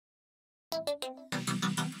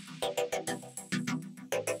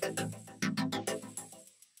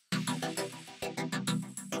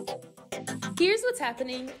Here's what's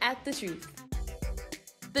happening at The Truth.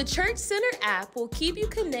 The Church Center app will keep you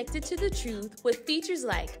connected to the truth with features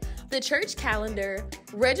like the church calendar,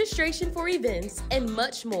 registration for events, and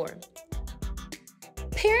much more.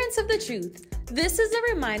 Parents of The Truth, this is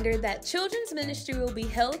a reminder that children's ministry will be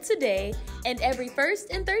held today and every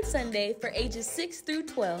first and third Sunday for ages 6 through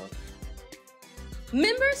 12.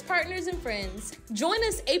 Members, partners, and friends, join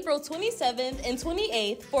us April 27th and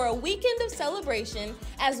 28th for a weekend of celebration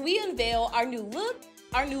as we unveil our new look,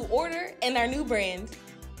 our new order, and our new brand.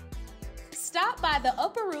 Stop by the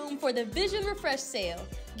upper room for the Vision Refresh sale.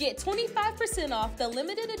 Get 25% off the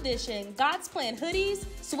limited edition God's Plan hoodies,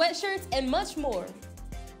 sweatshirts, and much more.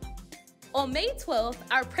 On May 12th,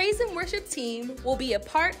 our praise and worship team will be a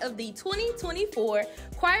part of the 2024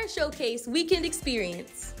 Choir Showcase Weekend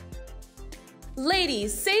Experience.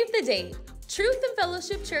 Ladies, save the date. Truth and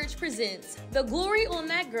Fellowship Church presents the Glory on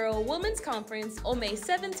That Girl Women's Conference on May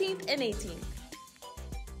 17th and 18th.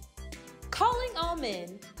 Calling all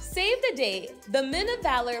men. Save the date. The Men of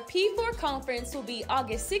Valor P4 Conference will be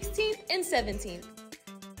August 16th and 17th.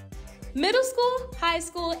 Middle school, high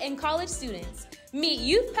school, and college students. Meet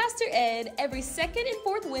Youth Pastor Ed every second and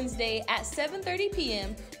fourth Wednesday at 7:30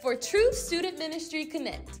 p.m. for Truth Student Ministry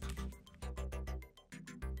Connect.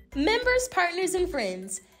 Members, partners, and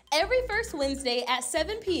friends, every first Wednesday at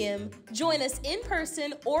 7 p.m., join us in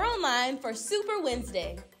person or online for Super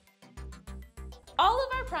Wednesday. All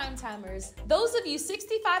of our prime timers, those of you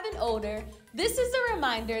 65 and older, this is a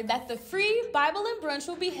reminder that the free Bible and brunch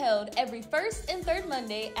will be held every first and third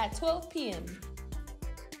Monday at 12 p.m.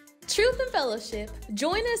 Truth and Fellowship,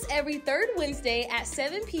 join us every third Wednesday at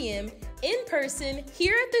 7 p.m. in person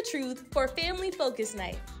here at The Truth for Family Focus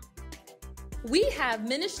Night. We have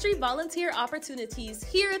ministry volunteer opportunities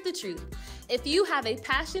here at The Truth. If you have a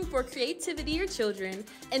passion for creativity or children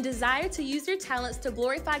and desire to use your talents to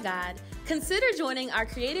glorify God, consider joining our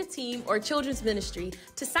creative team or children's ministry.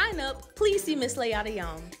 To sign up, please see Ms. Layata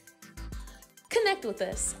Young. Connect with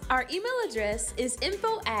us. Our email address is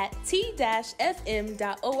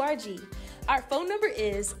info@t-fm.org. Our phone number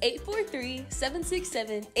is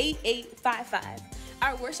 843-767-8855.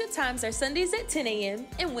 Our worship times are Sundays at 10 a.m.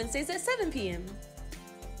 and Wednesdays at 7 p.m.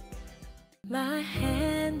 My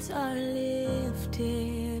hands are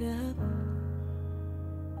lifted up.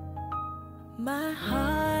 My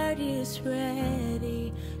heart is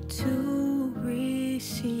ready to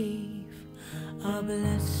receive a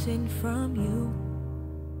blessing from you.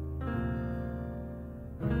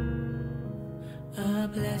 A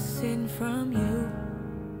blessing from you.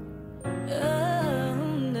 Oh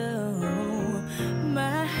no.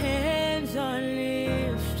 My hands are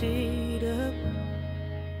lifted up.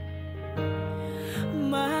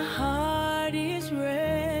 My heart is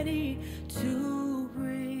ready to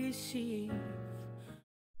receive.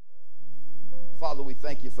 Father, we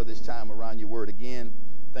thank you for this time around your word again.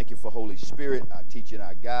 Thank you for Holy Spirit, our teacher and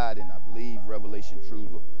our guide, and I believe revelation truth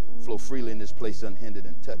will flow freely in this place unhindered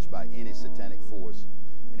and touched by any satanic force.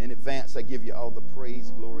 And in advance, I give you all the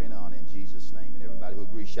praise, glory, and honor in Jesus' name. And everybody who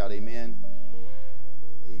agrees, shout amen.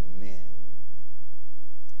 Amen.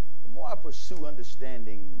 The more I pursue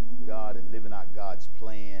understanding God and living out God's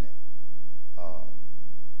plan and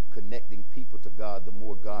connecting people to God, the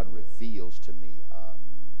more God reveals to me. I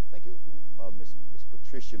think Miss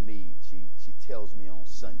Patricia Mead, she tells me on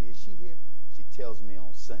Sunday. Is she here? She tells me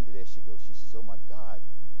on Sunday. There she goes. She says, oh my God,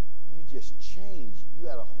 you just changed. You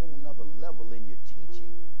had a whole nother level in your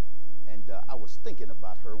teaching. And I was thinking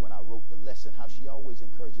about her when I wrote the lesson, how she always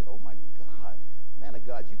encouraged it. Oh my God, man of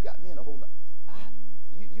God, you got me in a whole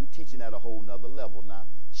you teaching at a whole nother level now.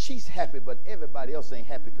 She's happy, but everybody else ain't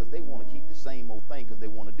happy because they want to keep the same old thing because they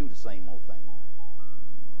want to do the same old thing.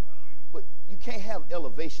 But you can't have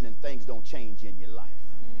elevation and things don't change in your life.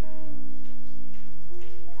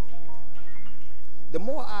 The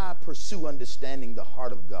more I pursue understanding the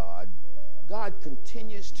heart of God, God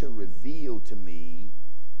continues to reveal to me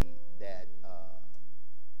that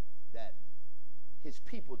his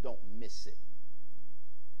people don't miss it.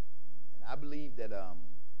 And I believe that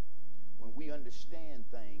when we understand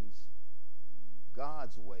things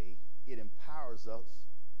God's way, it empowers us.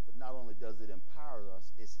 But not only does it empower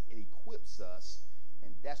us, it equips us,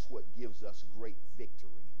 and that's what gives us great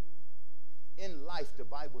victory. In life, the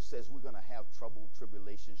Bible says we're going to have trouble,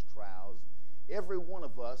 tribulations, trials. Every one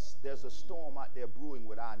of us, there's a storm out there brewing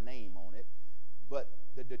with our name on it, but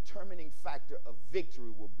the determining factor of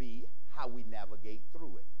victory will be how we navigate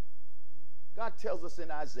through it. God tells us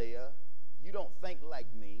in Isaiah, you don't think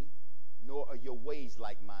like me, nor are your ways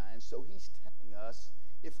like mine. So he's telling us,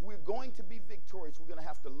 if we're going to be victorious, we're going to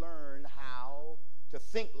have to learn how to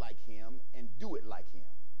think like him and do it like him.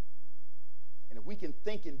 And if we can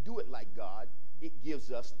think and do it like God, it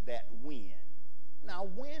gives us that win. Now,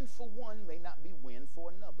 win for one may not be win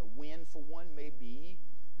for another. Win for one may be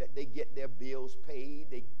that they get their bills paid,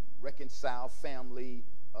 they reconcile family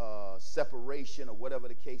separation, or whatever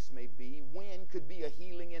the case may be. Win could be a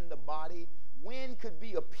healing in the body. Win could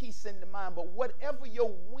be a peace in the mind. But whatever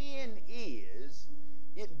your win is,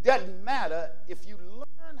 it doesn't matter. If you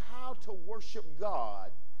learn how to worship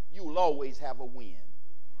God, you will always have a win.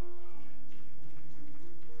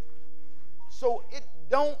 So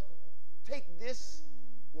don't take this,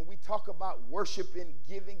 when we talk about worship and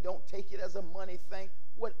giving, don't take it as a money thing.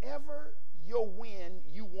 Whatever your win,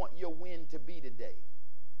 you want your win to be today.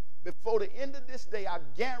 Before the end of this day, I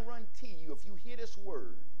guarantee you, if you hear this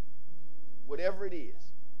word, whatever it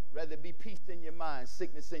is, whether it be peace in your mind,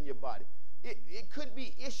 sickness in your body, it could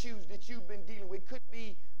be issues that you've been dealing with. It could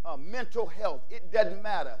be mental health. It doesn't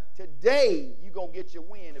matter. Today, you're going to get your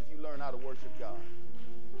win if you learn how to worship God.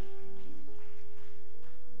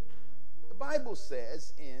 The Bible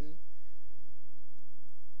says in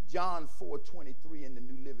John 4:23 in the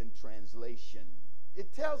New Living Translation,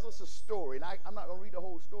 it tells us a story, and I'm not going to read the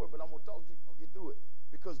whole story, but I'm going to talk you through it,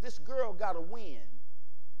 because this girl got a win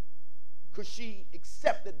because she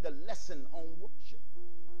accepted the lesson on worship.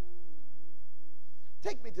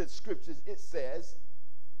 Take me to the scriptures. It says,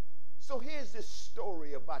 so here's this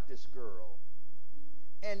story about this girl,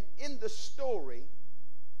 and in the story,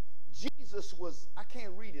 Jesus was, I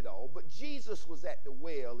can't read it all, but Jesus was at the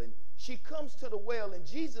well, and she comes to the well, and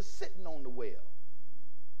Jesus sitting on the well.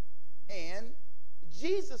 And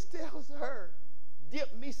Jesus tells her,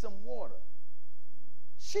 dip me some water.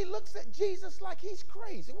 She looks at Jesus like he's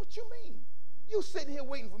crazy. What you mean? You sitting here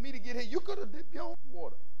waiting for me to get here. You could have dipped your own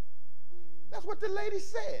water. That's what the lady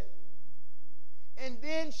said. And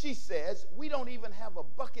then she says, we don't even have a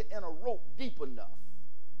bucket and a rope deep enough.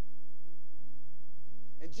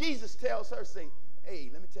 And Jesus tells her, say,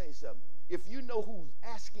 hey, let me tell you something. If you know who's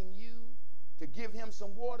asking you to give him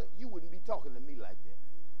some water, you wouldn't be talking to me like that.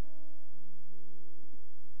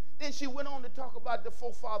 Then she went on to talk about the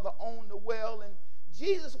forefather owned the well, and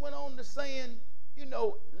Jesus went on to saying, you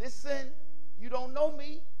know, listen, you don't know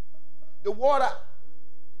me. The water,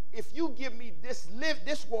 if you give me this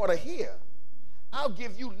water here, I'll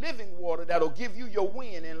give you living water that'll give you your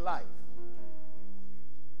win in life.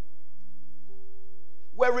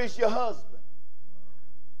 Where is your husband?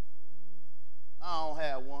 I don't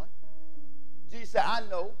have one. Jesus said, I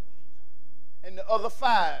know. And the other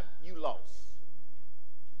 5 you lost.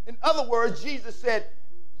 In other words, Jesus said,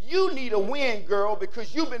 you need a win, girl,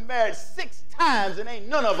 because you've been married 6 times and ain't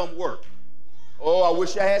none of them work. Oh, I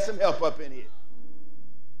wish I had some help up in here.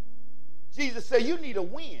 Jesus said, you need a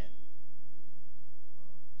win.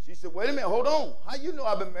 She said, wait a minute, hold on. How you know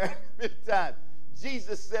I've been married many times?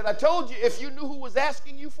 Jesus said, I told you, if you knew who was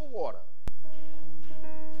asking you for water.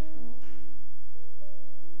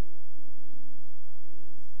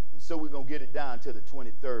 And so we're going to get it down to the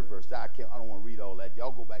 23rd verse. I don't want to read all that.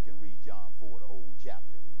 Y'all go back and read John 4, the whole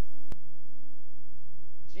chapter.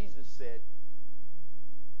 Jesus said,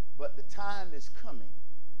 but the time is coming.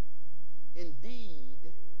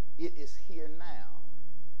 Indeed, it is here now,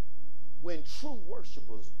 when true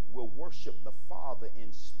worshipers will worship the Father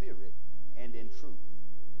in spirit and in truth.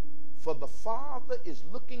 For the Father is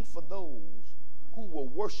looking for those who will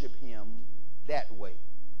worship him that way.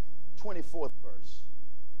 24th verse.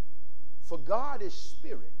 For God is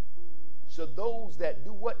spirit, so those that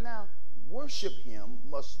do what now? Worship him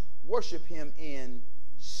must worship him in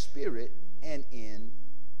spirit and in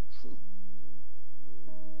truth.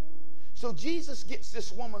 So Jesus gets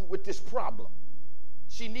this woman with this problem.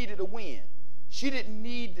 She needed a win. She didn't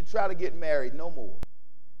need to try to get married no more.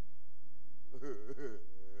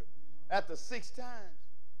 After 6 times,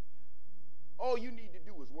 all you need to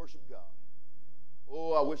do is worship God.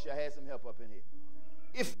 Oh, I wish I had some help up in here.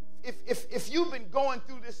 If you've been going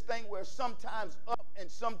through this thing where sometimes up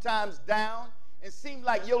and sometimes down, and seem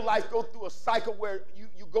like your life goes through a cycle where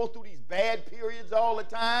you go through these bad periods all the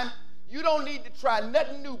time, you don't need to try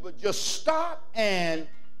nothing new, but just stop and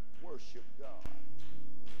worship God.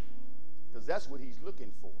 Because that's what he's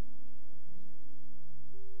looking for.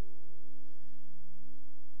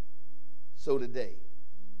 So today,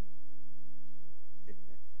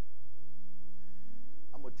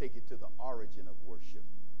 I'm going to take you to the origin of worship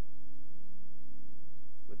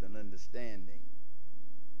with an understanding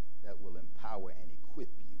that will empower and equip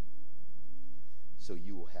you so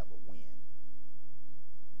you will have a win.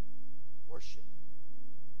 Worship.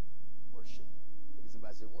 Worship. Look at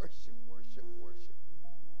somebody say, worship, worship, worship.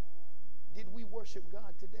 Did we worship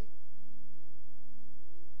God today?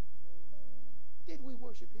 Did we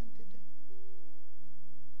worship him today?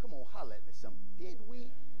 Come on, holler at me something. Did we?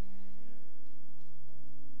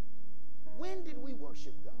 When did we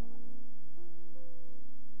worship God?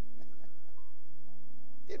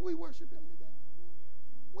 Did we worship him today?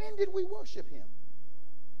 When did we worship him?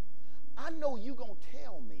 I know you're going to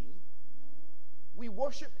tell me we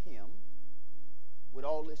worship him with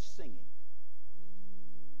all this singing.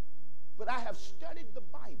 But I have studied the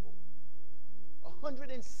Bible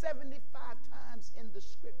 175 times in the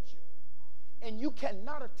scripture, and you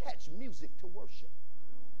cannot attach music to worship.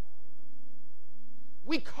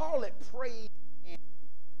 We call it praise and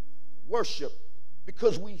worship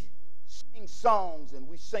because we sing songs and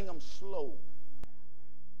we sing them slow.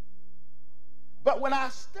 But when I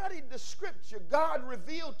studied the scripture, God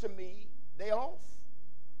revealed to me they off.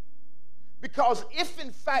 Because if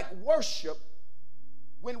in fact worship,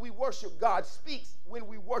 when we worship, God speaks. When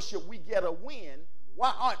we worship, we get a win.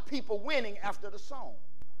 Why aren't people winning after the song?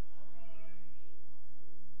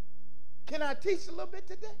 Can I teach a little bit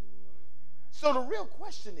today? So the real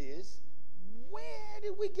question is, where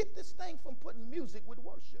did we get this thing from putting music with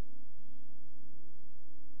worship?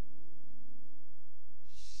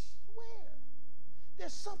 Where?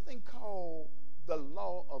 There's something called the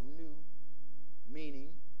law of new meaning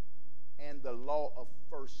and the law of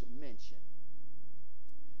first mention.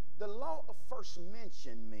 The law of first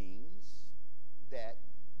mention means that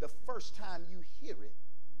the first time you hear it,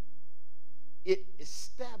 it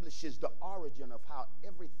establishes the origin of how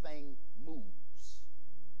everything moves.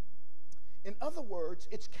 In other words,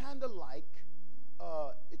 it's kind of like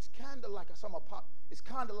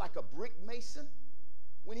a brick mason.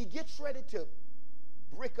 When he gets ready to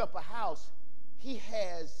brick up a house, he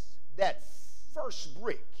has that first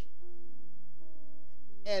brick.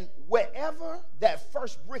 And wherever that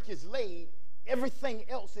first brick is laid, everything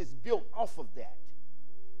else is built off of that.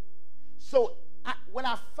 So when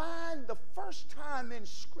I find the first time in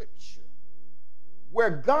Scripture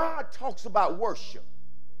where God talks about worship,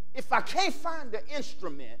 if I can't find the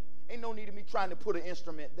instrument, ain't no need of me trying to put an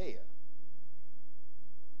instrument there.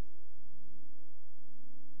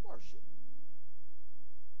 Worship.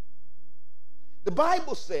 The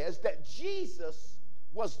Bible says that Jesus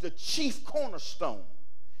was the chief cornerstone.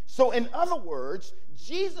 So in other words,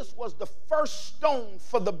 Jesus was the first stone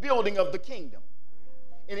for the building of the kingdom.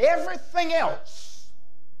 And everything else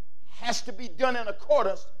has to be done in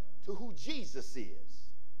accordance to who Jesus is.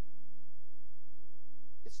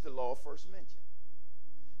 It's the law of first mention.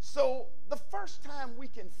 So the first time we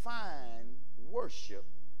can find worship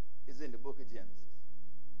is in the book of Genesis.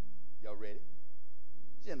 Y'all ready?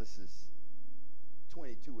 Genesis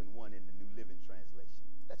 22:1 in the New Living Translation.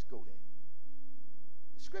 Let's go there.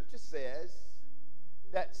 The scripture says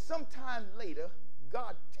that sometime later,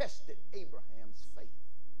 God tested Abraham's faith.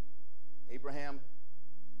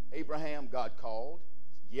 Abraham, God called.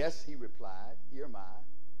 Yes, he replied, here am I.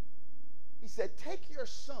 He said, take your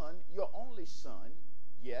son, your only son,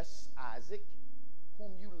 yes, Isaac,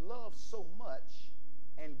 whom you love so much,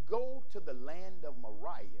 and go to the land of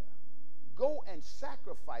Moriah. Go and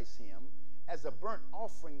sacrifice him as a burnt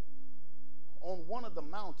offering on one of the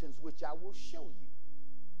mountains which I will show you.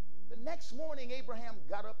 The next morning, Abraham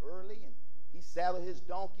got up early and he saddled his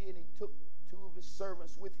donkey and he took two of his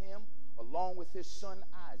servants with him along with his son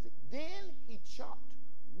Isaac. Then he chopped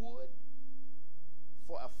wood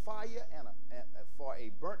for a fire and for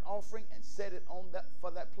a burnt offering and set it on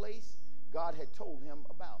for that place God had told him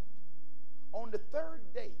about. On the third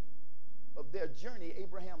day of their journey,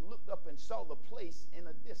 Abraham looked up and saw the place in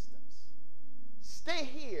a distance. Stay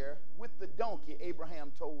here with the donkey,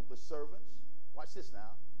 Abraham told the servants. Watch this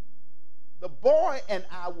now. The boy and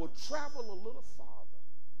I will travel a little farther.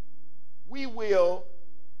 We will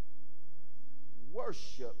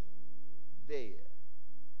worship there.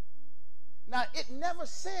 Now, it never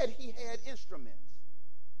said he had instruments.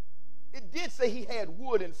 It did say he had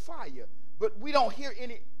wood and fire, but we don't hear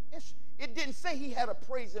any. It didn't say he had a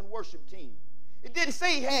praise and worship team. It didn't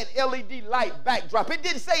say he had LED light backdrop. It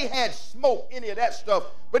didn't say he had smoke, any of that stuff,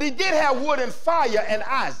 but he did have wood and fire and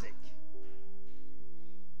Isaac.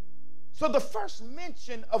 So the first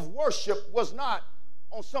mention of worship was not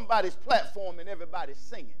on somebody's platform and everybody's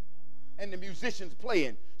singing and the musicians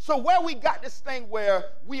playing. So where we got this thing where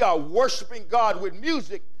we are worshiping God with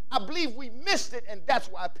music, I believe we missed it, and that's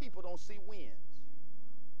why people don't see wins.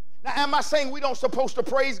 Now, am I saying we don't supposed to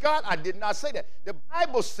praise God? I did not say that. The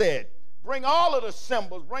Bible said, bring all of the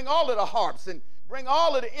cymbals, bring all of the harps, and bring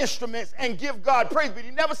all of the instruments and give God praise. But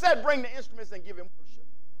he never said bring the instruments and give him worship.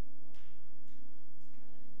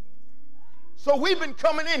 So we've been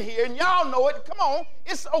coming in here, and y'all know it. Come on,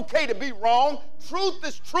 it's okay to be wrong. Truth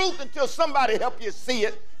is truth until somebody help you see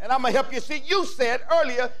it, and I'm going to help you see it. You said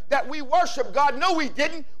earlier that we worship God. No, we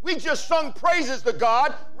didn't. We just sung praises to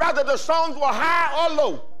God. Rather, the songs were high or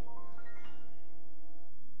low.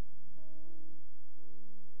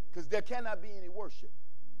 Because there cannot be any worship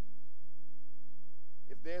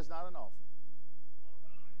if there's not an offering.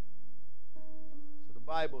 So the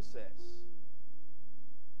Bible says,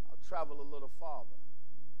 travel a little farther,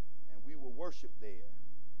 and we will worship there.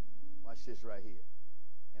 Watch this right here.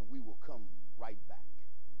 And we will come right back.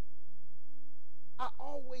 I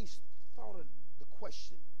always thought of the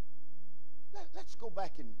question. Let's go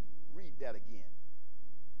back and read that again.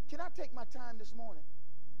 Can I take my time this morning?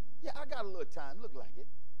 Yeah, I got a little time. Look like it.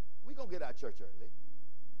 We're going to get out of church early,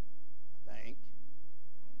 I think.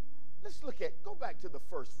 Let's go back to the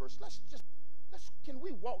first verse. Can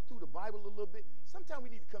we walk through the Bible a little bit? Sometimes we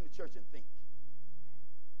need to come to church and think.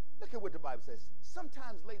 Look at what the Bible says.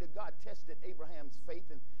 Sometimes later God tested Abraham's faith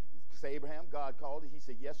and say, Abraham, God called. He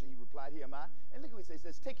said, yes, or he replied, here am I. And look at what he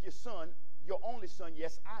says. Take your son, your only son,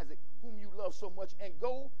 yes, Isaac, whom you love so much, and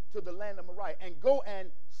go to the land of Moriah, and go and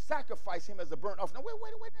sacrifice him as a burnt offering. Now,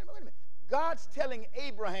 wait a minute. God's telling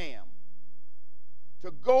Abraham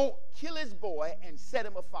to go kill his boy and set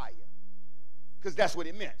him afire. Because that's what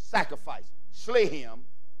it meant, sacrifice. Slay him,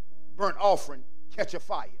 burnt offering, catch a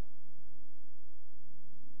fire.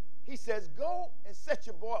 He says, go and set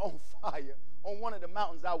your boy on fire on one of the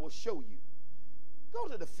mountains I will show you. Go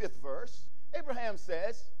to the 5th verse. Abraham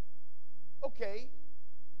says, okay,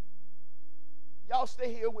 y'all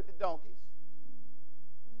stay here with the donkeys.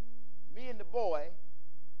 Me and the boy,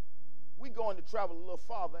 we going to travel a little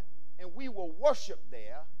farther, and we will worship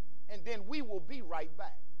there, and then we will be right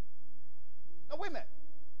back. Now, wait a minute.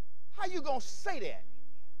 How you going to say that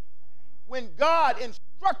when God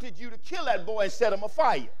instructed you to kill that boy and set him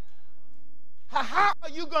afire? How are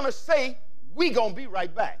you going to say we going to be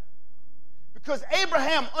right back? Because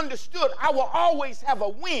Abraham understood I will always have a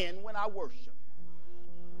win when I worship.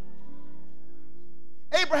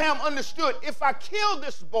 Abraham understood if I kill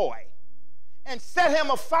this boy and set him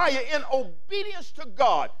afire in obedience to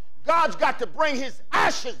God, God's got to bring his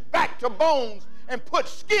ashes back to bones and put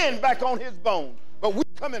skin back on his bones. But we're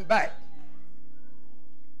coming back.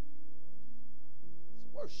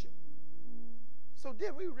 It's worship. So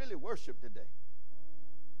did we really worship today?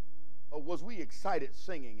 Or was we excited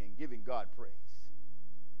singing and giving God praise?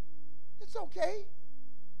 It's okay,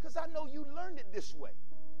 because I know you learned it this way.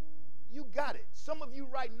 You got it. Some of you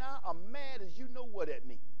right now are mad as you know what that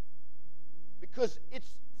means. Because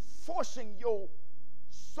it's forcing your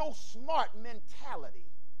so smart mentality.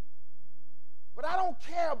 But I don't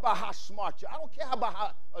care about how smart you are. I don't care about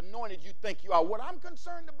how anointed you think you are. What I'm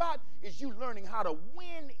concerned about is you learning how to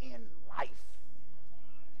win in life.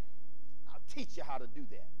 I'll teach you how to do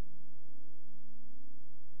that.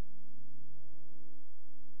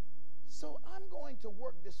 So I'm going to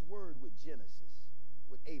work this word with Genesis,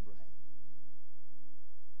 with Abraham.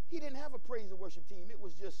 He didn't have a praise and worship team. It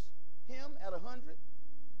was just him at 100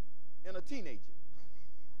 and a teenager.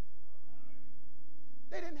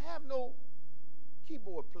 They didn't have no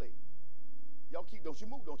keyboard player. Y'all don't you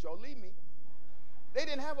move, don't y'all leave me. They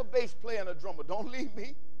didn't have a bass player and a drummer. Don't leave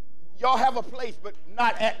me. Y'all have a place, but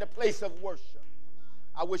not at the place of worship.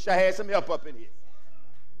 I wish I had some help up in here.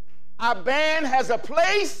 Our band has a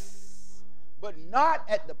place, but not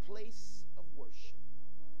at the place of worship.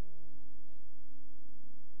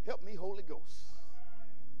 Help me, Holy Ghost.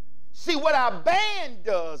 See, what our band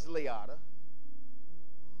does, Leota,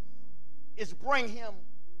 is bring him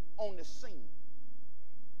on the scene.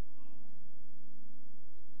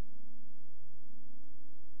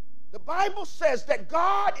 The Bible says that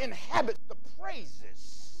God inhabits the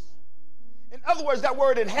praises. In other words, that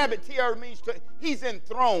word inhabit here means he's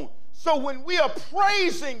enthroned. So when we are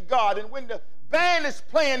praising God and when the band is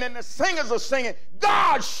playing and the singers are singing,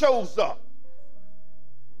 God shows up.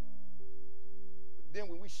 But then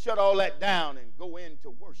when we shut all that down and go into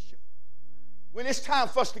worship, when it's time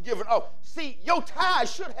for us to give an offering, see, your tithe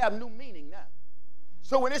should have new meaning now.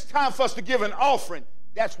 So when it's time for us to give an offering,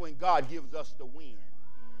 that's when God gives us the win.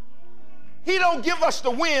 He don't give us the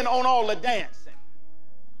win on all the dancing.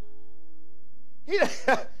 He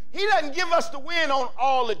doesn't give us the win on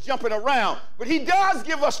all the jumping around, but he does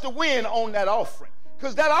give us the win on that offering,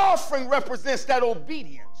 because that offering represents that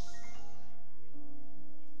obedience.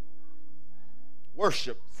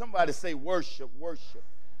 Worship. Somebody say worship, worship.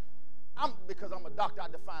 Because I'm a doctor, I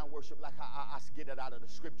define worship like I get it out of the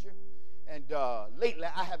scripture. And lately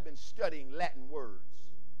I have been studying Latin words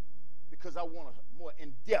because I want a more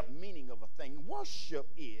in-depth meaning of a thing. Worship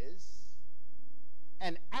is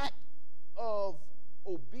an act of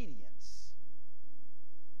obedience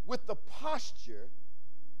with the posture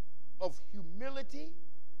of humility,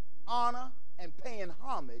 honor, and paying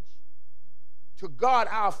homage to God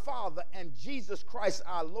our Father and Jesus Christ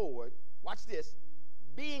our Lord. Watch this.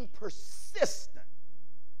 Being persistent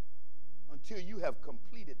until you have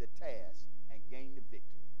completed the task and gained the victory.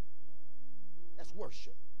 That's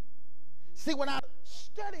worship. See, when I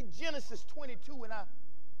studied Genesis 22 and I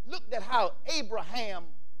looked at how Abraham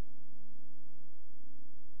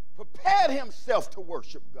prepared himself to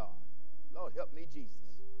worship God. Lord, help me, Jesus.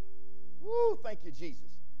 Woo, thank you, Jesus.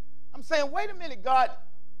 I'm saying, wait a minute, God,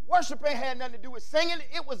 worship ain't had nothing to do with singing.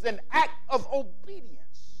 It was an act of obedience.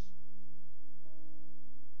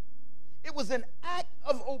 It was an act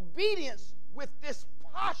of obedience with this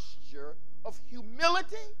posture of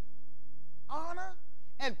humility, honor,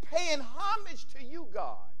 and paying homage to you,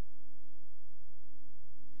 God.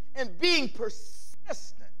 And being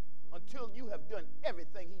persistent until you have done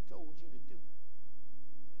everything he told you to do.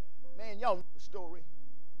 Man, y'all know the story.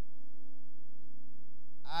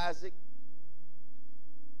 Isaac,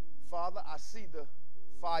 Father, I see the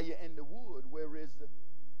fire and the wood. Where is the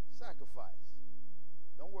sacrifice?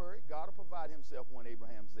 Don't worry, God will provide himself one,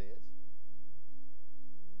 Abraham says.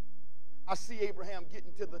 I see Abraham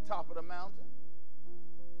getting to the top of the mountain.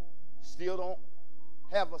 Still don't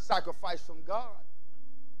have a sacrifice from God.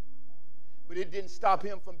 But it didn't stop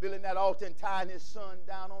him from building that altar and tying his son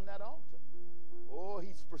down on that altar. Oh,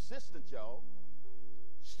 he's persistent, y'all.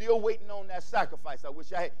 Still waiting on that sacrifice. I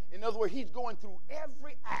wish I had. In other words, he's going through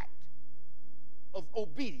every act of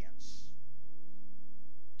obedience.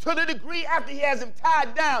 To the degree after he has him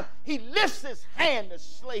tied down, he lifts his hand to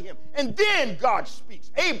slay him. And then God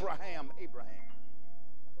speaks, Abraham, Abraham.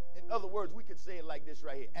 In other words, we could say it like this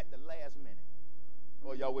right here, at the last minute.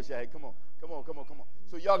 Oh, y'all wish I had. Come on, come on, come on, come on.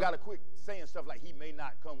 So y'all got to quit saying stuff like he may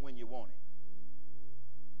not come when you want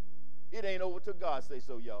it. It ain't over till God say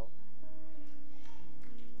so, y'all.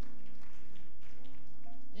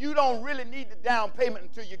 You don't really need the down payment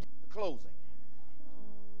until you get the closing.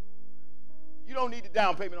 You don't need the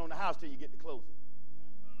down payment on the house till you get the closing.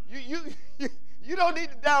 You don't need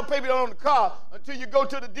the down payment on the car until you go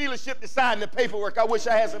to the dealership to sign the paperwork. I wish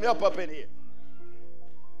I had some help up in here.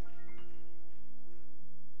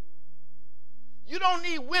 You don't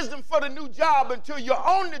need wisdom for the new job until you're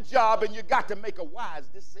on the job and you got to make a wise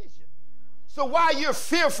decision. So why you're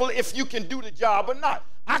fearful if you can do the job or not?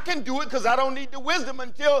 I can do it because I don't need the wisdom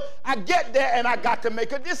until I get there and I got to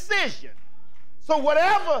make a decision. So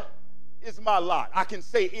whatever is my lot, I can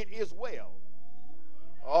say it is well.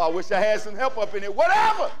 Oh, I wish I had some help up in it.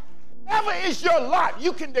 Whatever is your lot,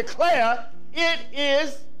 you can declare it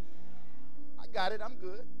is. I got it, I'm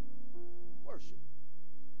good. Worship.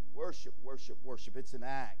 Worship, worship, worship. It's an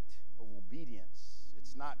act of obedience.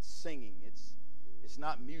 It's not singing. It's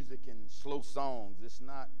not music and slow songs. It's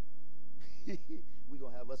not, we're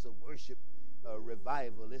going to have us a worship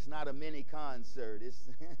revival. It's not a mini concert. It's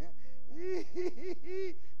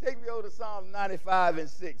take me over to Psalm 95 and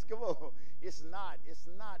 6. Come on. It's not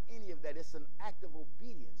any of that. It's an act of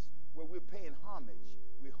obedience where we're paying homage.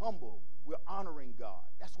 We're humble. We're honoring God.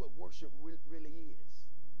 That's what worship really is.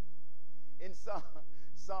 In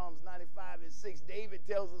Psalms 95 and 6, David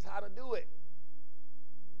tells us how to do it.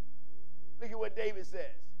 Look at what David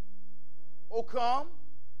says. Oh, come,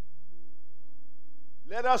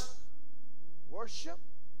 let us worship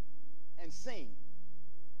and sing.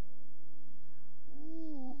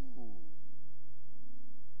 Ooh.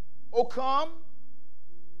 Oh, come,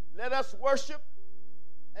 let us worship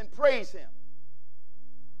and praise him.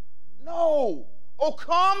 No. Oh,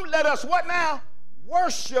 come, let us what now?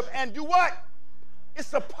 Worship and do what?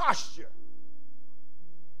 It's a posture.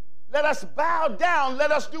 Let us bow down. Let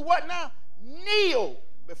us do what now? Kneel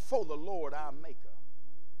before the Lord our Maker.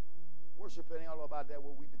 Worship ain't all about that,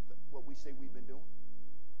 what we say we've been doing.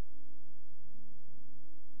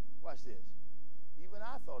 Watch this. Even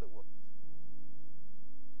I thought it was.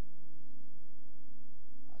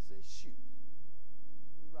 I said, shoot.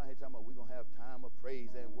 We around here talking about we're going to have time of praise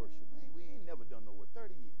and worship. Man, we ain't never done no work.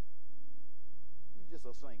 30 years. We just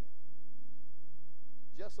are singing.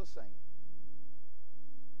 Just are singing.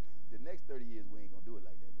 The next 30 years, we ain't going to do it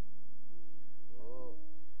like that, though. Oh.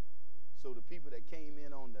 So the people that came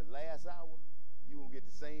in on the last hour, you won't get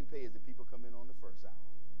the same pay as the people come in on the first hour.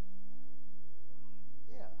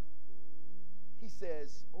 Yeah. He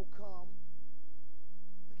says, oh, come.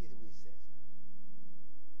 Look at what he says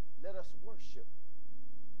now. Let us worship.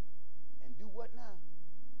 And do what now?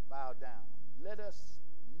 Bow down. Let us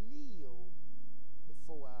kneel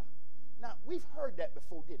before our... Now, we've heard that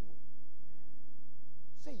before, didn't we?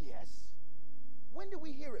 Say yes. When do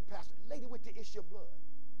we hear it, Pastor? Lady with the issue of blood.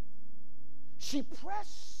 She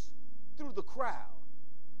pressed through the crowd.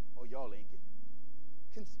 Oh, y'all ain't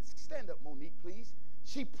getting. Stand up, Monique, please.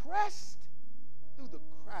 She pressed through the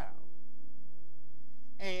crowd.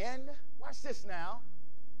 And, watch this now,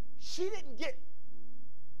 she didn't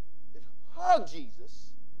hug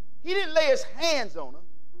Jesus. He didn't lay his hands on her.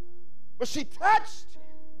 But she touched.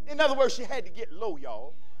 In other words, she had to get low,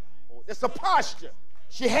 y'all. It's a posture.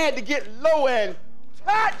 She had to get low and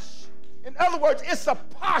touch. In other words, it's a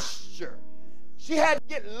posture. She had to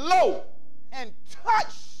get low and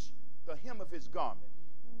touch the hem of his garment.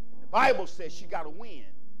 And the Bible says she got a wind.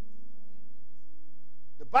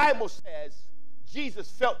 The Bible says Jesus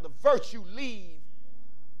felt the virtue leave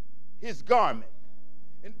his garment.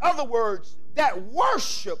 In other words, that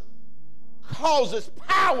worship causes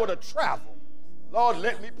power to travel. Lord,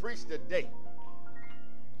 let me preach today.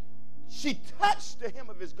 She touched the hem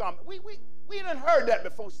of his garment. We done heard that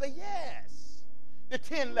before. Say yes. The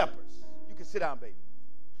 10 lepers. You can sit down, baby.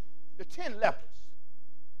 The 10 lepers.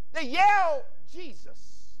 They yelled,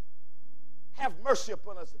 Jesus, have mercy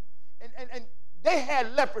upon us. And they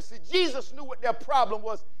had leprosy. Jesus knew what their problem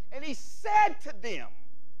was. And he said to them,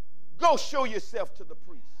 go show yourself to the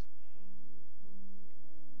priest.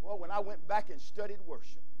 Well, when I went back and studied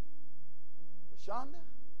worship, Rashonda,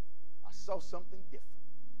 I saw something different.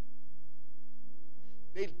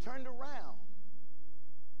 They turned around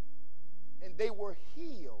and they were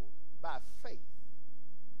healed by faith.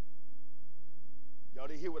 Y'all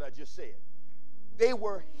didn't hear what I just said. They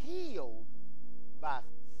were healed by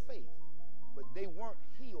faith, but they weren't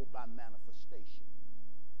healed by manifestation.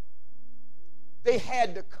 They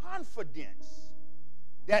had the confidence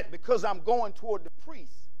that because I'm going toward the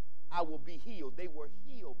priest, I will be healed. They were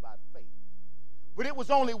healed by faith. But it was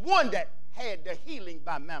only one that had the healing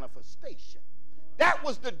by manifestation. That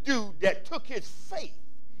was the dude that took his faith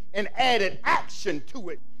and added action to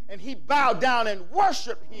it. And he bowed down and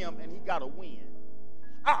worshiped him, and he got a win.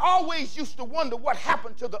 I always used to wonder what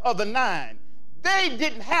happened to the other 9. They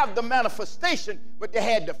didn't have the manifestation, but they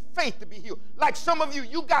had the faith to be healed. Like some of you,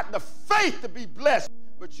 you got the faith to be blessed,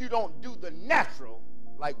 but you don't do the natural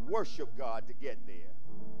like worship God to get there.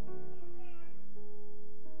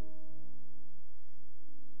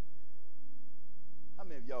 How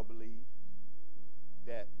many of y'all believe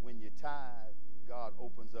that when you tithe, God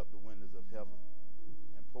opens up the windows of heaven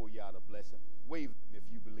and pour you out a blessing? Wave if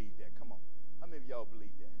you believe that. Come on. How many of y'all believe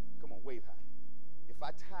that? Come on, wave high. If I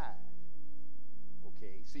tithe,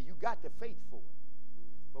 okay, see, you got the faith for it,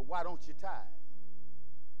 but why don't you tithe?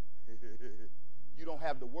 You don't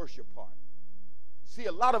have the worship part. See,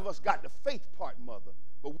 a lot of us got the faith part, mother,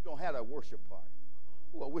 but we don't have that worship part.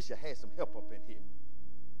 Ooh, I wish I had some help up in here.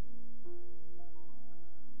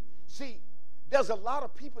 See, there's a lot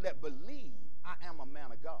of people that believe I am a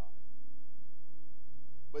man of God,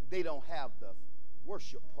 but they don't have the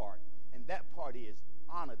worship part, and that part is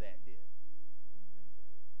honor that then.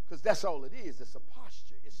 Because that's all it is. It's a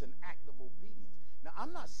posture. It's an act of obedience. Now,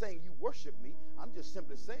 I'm not saying you worship me. I'm just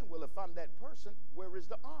simply saying, well, if I'm that person, where is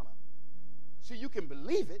the honor? See, you can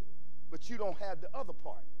believe it, but you don't have the other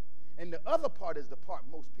part. And the other part is the part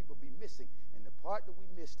most people be missing. And the part that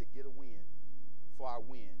we miss to get a win, for our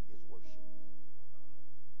win, is worship.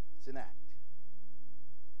 It's an act.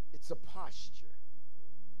 It's a posture.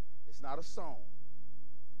 It's not a song.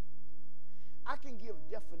 I can give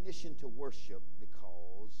definition to worship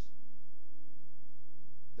because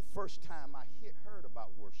the first time I heard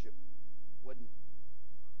about worship wasn't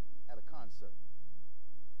at a concert.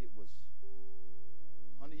 It was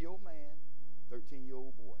a 100-year-old man,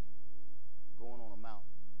 13-year-old boy going on a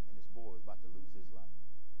mountain, and this boy was about to lose his life.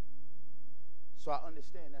 So I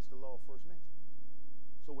understand that's the law of first mention.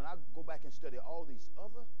 So when I go back and study all these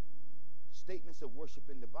other statements of worship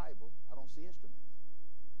in the Bible, I don't see instruments.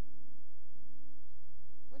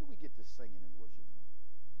 Where do we get this singing and worship from?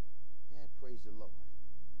 Yeah, praise the Lord.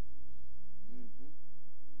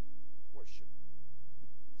 Worship.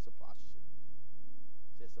 It's a posture.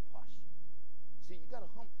 It's a posture. See, you got to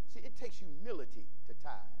See, it takes humility to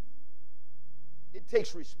tithe. It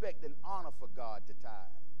takes respect and honor for God to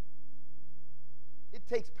tithe. It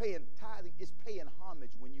takes tithing is paying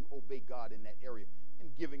homage when you obey God in that area and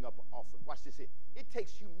giving up an offering. Watch this here. It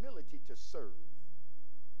takes humility to serve.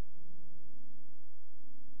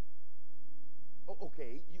 Oh,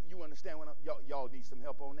 okay, you understand when y'all need some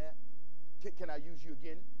help on that? Can I use you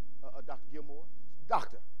again, Dr. Gilmore?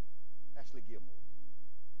 Dr. Ashley Gilmore.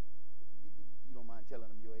 You don't mind telling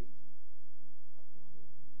them your age?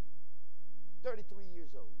 33 years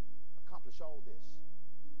old. Accomplished all this.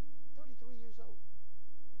 33 years old.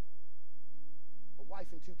 A wife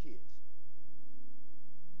and 2 kids.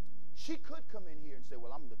 She could come in here and say,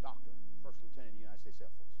 well, I'm the doctor, first lieutenant of the United States Air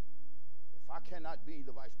Force. If I cannot be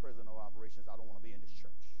the vice president of operations, I don't want to be in this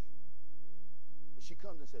church. But she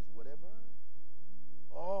comes and says, whatever.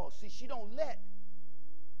 Oh, see, she don't let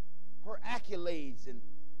her accolades and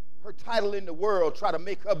her title in the world try to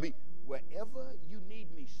make her be, wherever you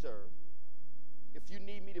need me, sir. If you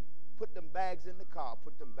need me to put them bags in the car,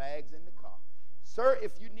 put them bags in the car. Sir,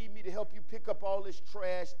 if you need me to help you pick up all this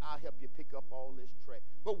trash, I'll help you pick up all this trash.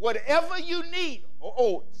 But whatever you need,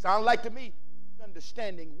 sound like to me,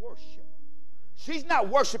 understanding worship. She's not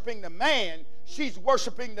worshiping the man. She's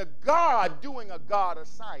worshiping the God doing a God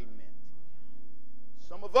assignment.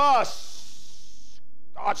 Some of us,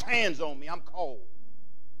 God's hands on me, I'm cold.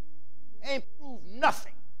 Ain't proved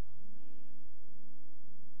nothing.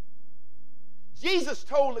 Jesus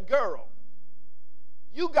told the girl,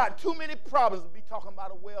 you got too many problems to be talking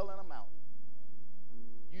about a well and a mountain.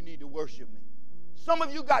 You need to worship me. Some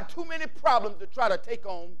of you got too many problems to try to take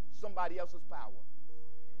on somebody else's power.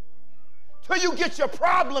 Till you get your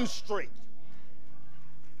problems straight.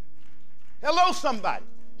 Hello, somebody.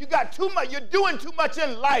 You got too much. You're doing too much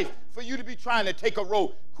in life for you to be trying to take a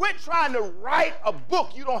road. Quit trying to write a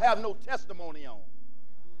book you don't have no testimony on.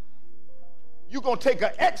 You're going to take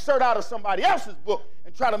an excerpt out of somebody else's book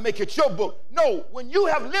and try to make it your book. No, when you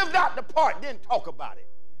have lived out the part, then talk about it.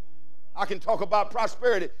 I can talk about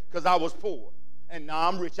prosperity because I was poor. And now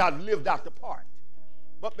I'm rich. I've lived out the part.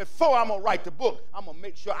 But before I'm going to write the book, I'm going to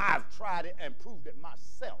make sure I've tried it and proved it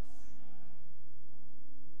myself.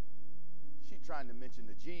 She's trying to mention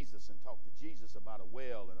to Jesus and talk to Jesus about a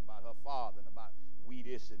well and about her father and about we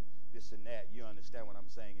this and that. You understand what I'm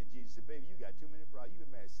saying? And Jesus said, baby, you got too many problems. You've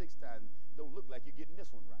been married 6 times. Don't look like you're getting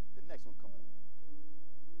this one right. The next one coming up.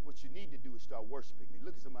 What you need to do is start worshiping me.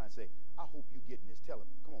 Look at somebody and say, I hope you're getting this. Tell them.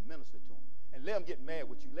 Come on, minister to them. And let them get mad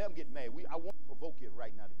with you. Let them get mad. I won't provoke you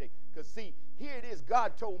right now today. Because, see, here it is.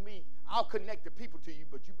 God told me, I'll connect the people to you,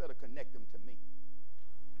 but you better connect them to me.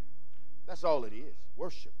 That's all it is.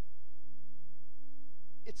 Worship.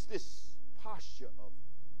 It's this posture of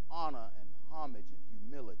honor and homage and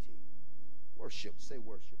humility. Worship. Say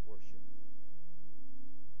worship. Worship.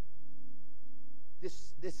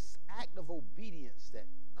 This act of obedience that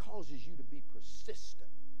causes you to be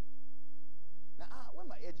persistent. Now, where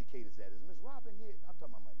my educators at? Is Miss Robin here? I'm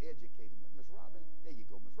talking about my educator. Miss Robin, there you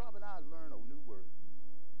go. Miss Robin, I learned a new word.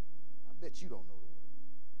 I bet you don't know the word.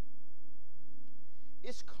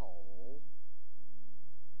 It's called,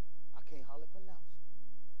 I can't hardly pronounce it,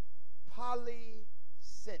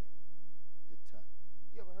 polysynthetone.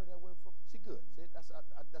 You ever heard that word before? See, good. See, that's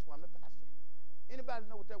why I'm the pastor. Anybody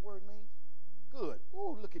know what that word means? Good.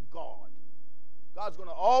 Ooh, look at God. God's going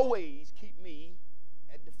to always keep me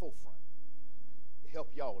at the forefront to help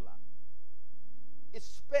y'all out. It's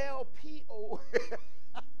spelled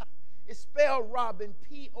it's spelled Robin,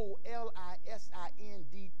 Polisindton. Just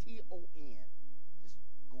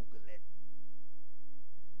Google it.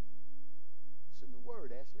 It's a new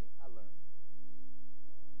word, Ashley. I learned.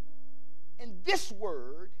 And this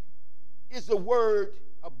word is a word,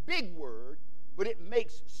 a big word, but it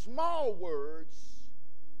makes small words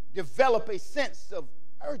develop a sense of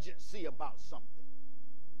urgency about something.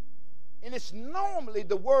 And it's normally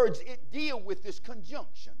the words it deal with is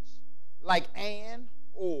conjunctions, like and,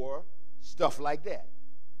 or, stuff like that.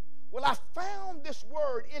 Well, I found this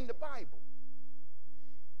word in the Bible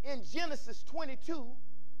in Genesis 22,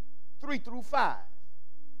 3 through 5.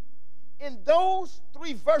 In those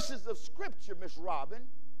 3 verses of Scripture, Miss Robin,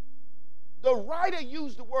 the writer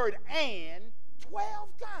used the word and 12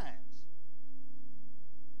 times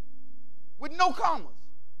with no commas.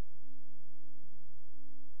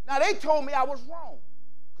 Now, they told me I was wrong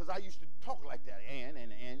because I used to talk like that. And.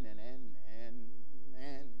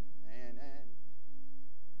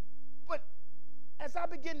 But as I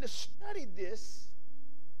began to study this,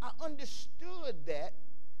 I understood that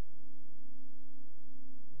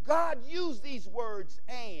God used these words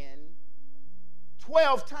and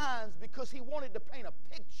 12 times because he wanted to paint a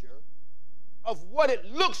picture of what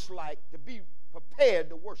it looks like to be prepared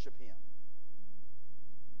to worship him.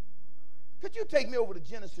 Could you take me over to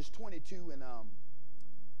Genesis 22 and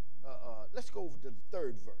let's go over to the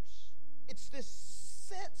 3rd verse. It's this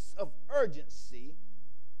sense of urgency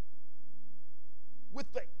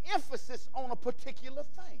with the emphasis on a particular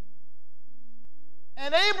thing.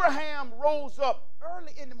 And Abraham rose up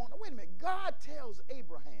early in the morning. Wait a minute. God tells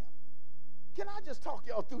Abraham. Can I just talk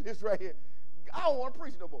y'all through this right here? I don't want to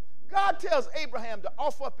preach no more. God tells Abraham to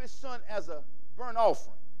offer up his son as a burnt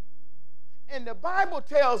offering. And the Bible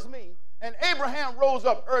tells me, and Abraham rose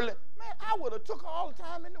up early. Man, I would have took all the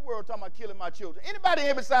time in the world talking about killing my children. Anybody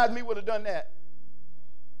here besides me would have done that?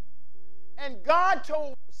 And God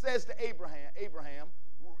says to Abraham,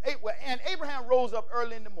 and Abraham rose up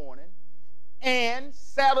early in the morning and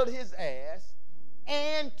saddled his ass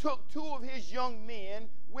and took 2 of his young men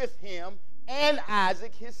with him and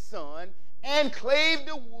Isaac his son and clave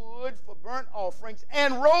the wood for burnt offerings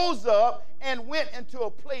and rose up and went into a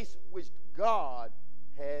place which God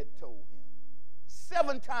had told him.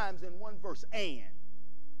 7 times in one verse. And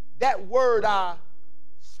that word I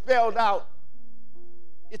spelled out,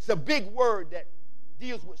 it's a big word that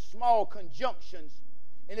deals with small conjunctions,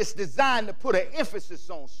 and it's designed to put an emphasis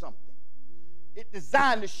on something. It's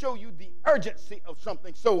designed to show you the urgency of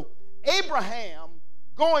something. So Abraham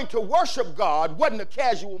going to worship God wasn't a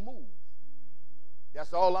casual move.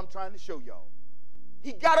 That's all I'm trying to show y'all.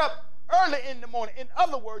 He got up early in the morning. In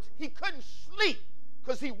other words, he couldn't sleep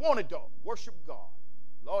because he wanted to worship God.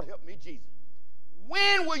 Lord help me, Jesus.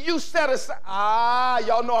 When will you set aside,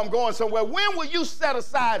 y'all know I'm going somewhere. When will you set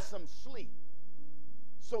aside some sleep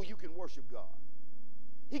so you can worship God?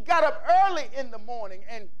 He got up early in the morning,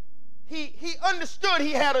 and he understood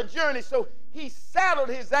he had a journey, so he saddled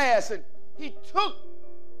his ass, and he took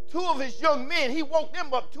 2 of his young men. He woke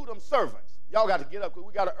them up, 2 of them servants. Y'all got to get up because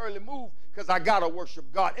we got an early move because I got to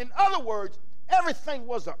worship God. In other words, everything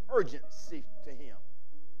was an urgency to him.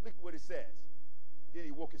 Look at what it says. Then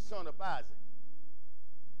he woke his son up, Isaac.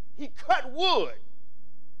 He cut wood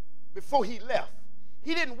before he left.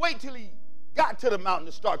 He didn't wait till he got to the mountain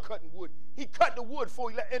to start cutting wood. He cut the wood before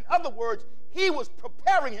he left. In other words, he was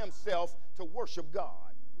preparing himself to worship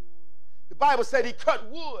God. The Bible said he cut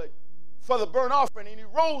wood for the burnt offering, and he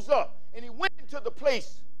rose up, and he went unto the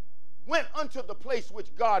place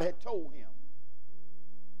which God had told him.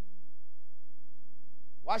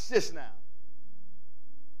 Watch this now.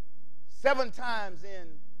 7 times in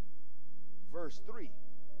verse 3.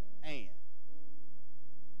 And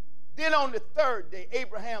then on the 3rd day,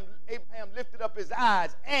 Abraham lifted up his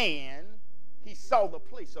eyes, and he saw the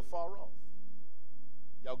place afar off.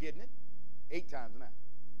 Y'all getting it? 8 times now.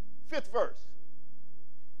 5th verse.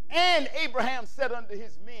 And Abraham said unto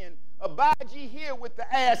his men, abide ye here with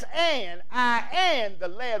the ass, and I and the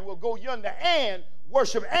lad will go yonder and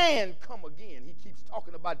worship and come again. He keeps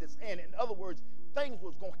talking about this and. In other words, things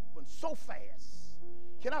was going to happen so fast.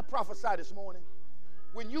 Can I prophesy this morning?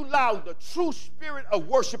 When you allow the true spirit of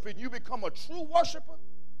worship and you become a true worshiper,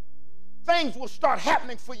 things will start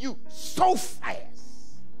happening for you so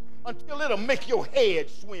fast until it'll make your head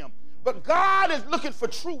swim. But God is looking for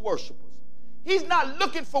true worshipers. He's not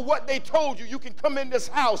looking for what they told you. You can come in this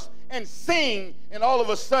house and sing and all of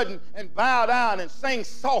a sudden and bow down and sing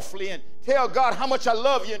softly and tell God how much I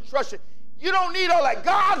love you and trust you. You don't need all that.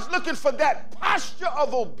 God's looking for that posture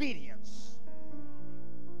of obedience.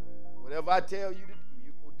 Whatever I tell you to do,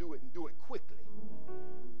 you will do it and do it quickly.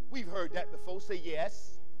 We've heard that before. Say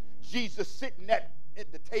yes. Jesus sitting at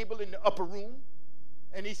the table in the upper room,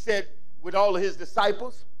 and he said with all of his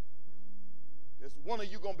disciples, there's one of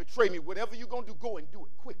you going to betray me. Whatever you're going to do, go and do it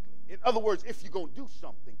quickly. In other words, if you're going to do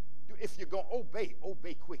something, if you're going to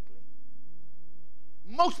obey quickly.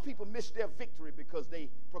 Most people miss their victory because they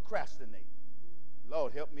procrastinate.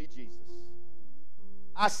 Lord, help me, Jesus.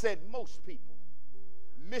 I said most people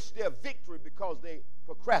miss their victory because they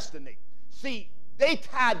procrastinate. See, they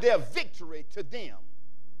tie their victory to them.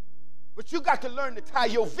 But you got to learn to tie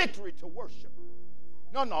your victory to worship.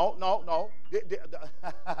 No.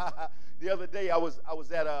 The other day I was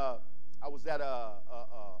at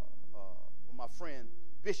my friend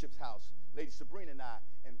Bishop's house, Lady Sabrina and I,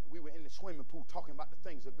 and we were in the swimming pool talking about the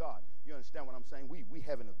things of God. You understand what I'm saying? We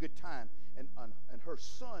having a good time, and her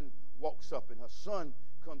son walks up, and her son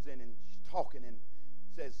comes in and she's talking and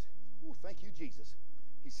says, "Ooh, thank you, Jesus."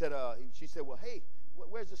 He said, she said, "Well, hey,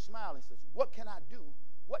 where's the smile?" He says, "What can I do?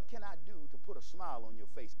 What can I do to put a smile on your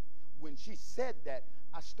face?" When she said that,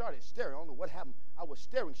 I started staring. I don't know what happened. I was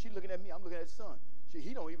staring. She looking at me. I'm looking at his son.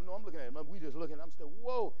 He don't even know I'm looking at him. We just looking. I'm still,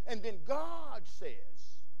 whoa. And then God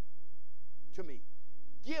says to me,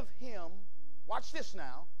 give him, watch this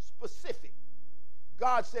now, specific.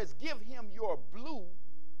 God says, give him your blue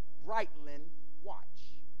Breitling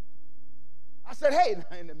watch. I said, hey,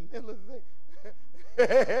 in the middle of the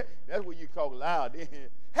thing. That's what you call loud.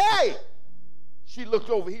 Hey! She looked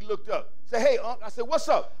over, he looked up. Said, hey, Unc. I said, what's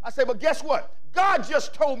up? I said, but guess what? God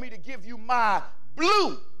just told me to give you my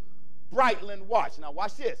blue Breitling watch. Now,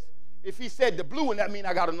 watch this. If he said the blue one, that means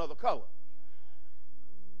I got another color.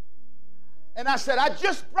 And I said, I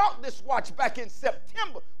just brought this watch back in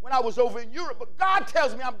September when I was over in Europe, but God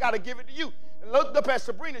tells me I've got to give it to you. And looked up at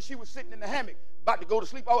Sabrina. She was sitting in the hammock, about to go to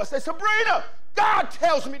sleep. I said, Sabrina, God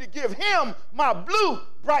tells me to give him my blue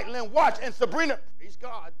Breitling watch. And Sabrina, praise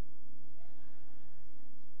God.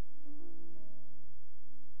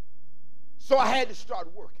 So I had to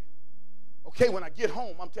start working. Okay, when I get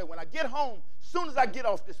home, I'm telling you, when I get home, as soon as I get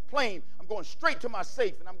off this plane, I'm going straight to my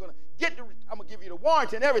safe, and I'm going to give you the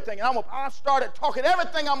warranty and everything, and I started talking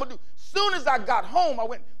everything I'm going to do. As soon as I got home, I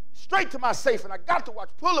went straight to my safe, and I got to watch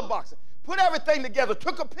pull-up boxing, put everything together,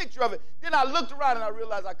 took a picture of it. Then I looked around, and I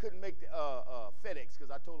realized I couldn't make the FedEx,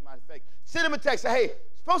 because I told him I had FedEx. Sent him a text, say, hey,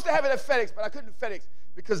 supposed to have it at FedEx, but I couldn't FedEx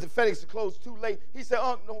because the FedEx is closed too late. He said,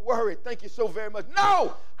 don't worry, thank you so very much.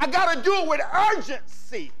 No, I got to do it with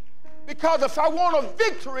urgency. Because if I want a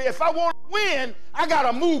victory, if I want to win, I got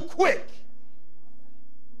to move quick.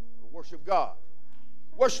 Worship God.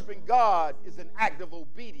 Worshiping God is an act of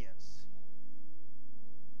obedience.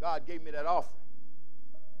 God gave me that offering.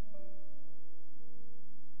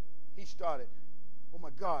 He started, oh my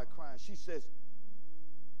God, crying. She says,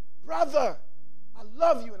 brother, I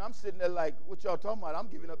love you. And I'm sitting there like, what y'all talking about? I'm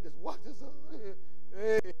giving up this watch.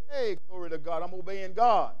 Hey, glory to God. I'm obeying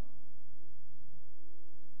God.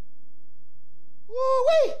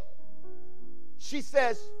 Woo-wee. She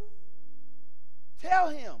says, tell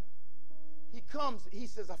him. He comes, he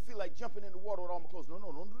says, I feel like jumping in the water with all my clothes. No,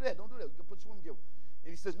 don't do that. Don't do that. Put swimming gear.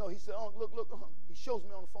 And he says, no. He said, look. He shows me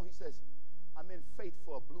on the phone. He says, I'm in faith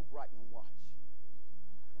for a blue Brighton watch.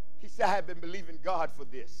 He said, I have been believing God for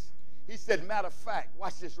this. He said, matter of fact,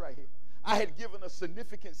 watch this right here. I had given a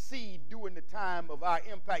significant seed during the time of our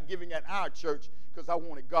impact giving at our church because I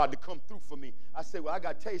wanted God to come through for me. I said, well, I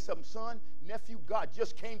got to tell you something, son, nephew, God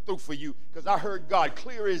just came through for you because I heard God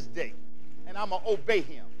clear as day, and I'm going to obey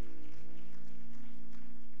him.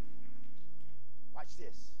 Watch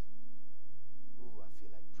this. Ooh, I feel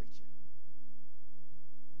like preaching.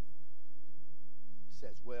 It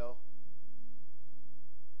says, well,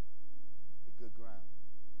 it's good ground.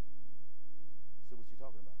 So what you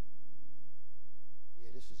talking about?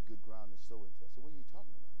 Yeah, this is good ground to sow into. I said, what are you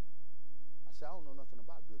talking about? I said, I don't know nothing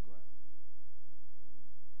about good ground.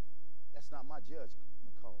 That's not my judge,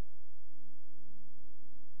 McCall.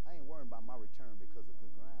 I ain't worrying about my return because of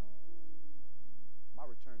good ground. My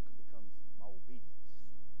return could become my obedience.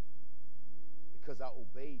 Because I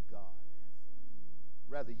obeyed God.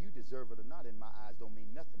 Whether you deserve it or not in my eyes don't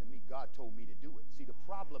mean nothing to me. God told me to do it. See, the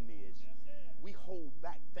problem is we hold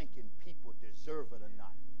back thinking people deserve it or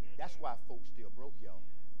not. That's why folks still broke, y'all.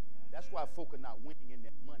 That's why folk are not winning in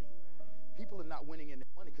their money. People are not winning in their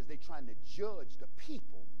money because they're trying to judge the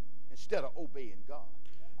people instead of obeying God.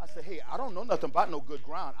 I said, hey, I don't know nothing about no good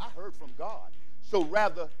ground. I heard from God. So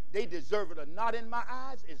rather they deserve it or not in my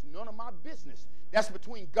eyes is none of my business. That's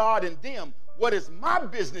between God and them. What is my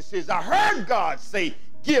business is I heard God say,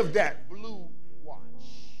 give that blue watch.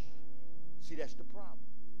 See, that's the problem.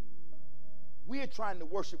 We are trying to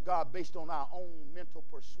worship God based on our own mental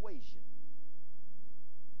persuasion.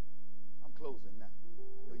 I'm closing now.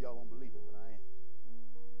 I know y'all won't believe it, but I am.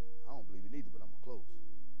 I don't believe it neither, but I'm going to close.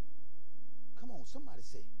 Come on, somebody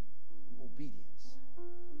say obedience.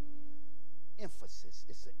 Emphasis.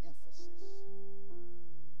 It's an emphasis.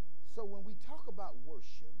 So when we talk about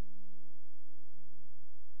worship,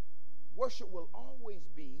 worship will always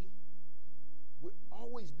be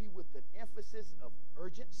with an emphasis of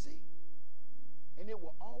urgency, and it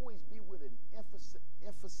will always be with an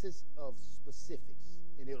emphasis of specifics,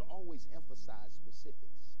 and it will always emphasize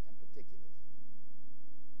specifics and particulars.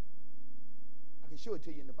 I can show it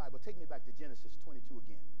to you in the Bible. Take me back to Genesis 22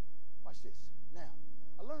 again. Watch this. Now,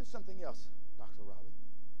 I learned something else, Dr. Robin.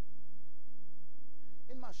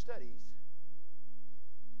 In my studies,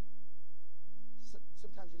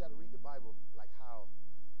 sometimes you got to read the Bible like how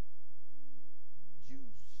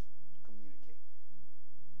Jews communicate.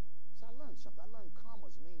 So I learned something. I learned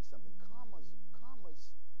commas mean something.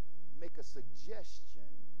 Commas make a suggestion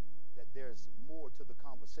that there's more to the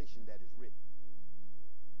conversation that is written.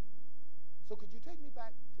 So could you take me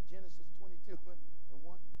back to Genesis 22 and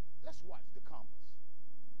 1? Let's watch the commas.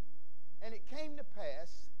 And it came to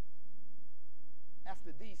pass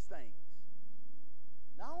after these things.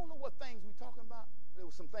 Now, I don't know what things we're talking about. There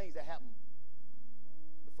were some things that happened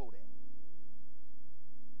before that.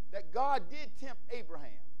 That God did tempt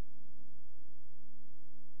Abraham.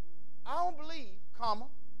 I don't believe, comma.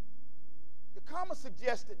 The comma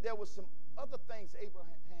suggested there was some other things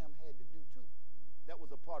Abraham had to do too. That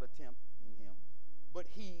was a part of tempting him. But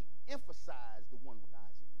he emphasized the one with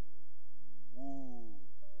Isaac. Ooh.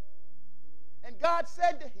 And God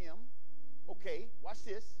said to him, okay, watch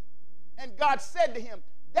this. And God said to him,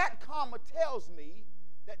 that comma tells me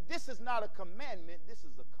that this is not a commandment, this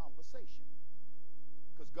is a conversation.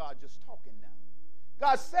 Because God just talking now.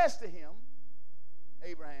 God says to him,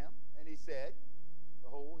 Abraham, and he said,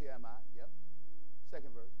 behold, here am I. Yep.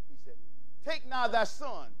 Second verse. He said, take now thy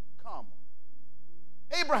son, comma.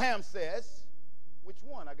 Abraham says, Which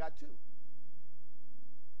one? I got two.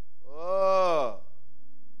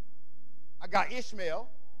 I got Ishmael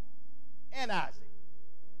and Isaac.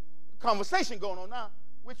 Conversation going on now.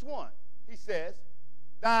 Which one? He says,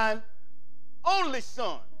 thine only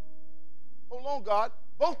son. Hold on, God.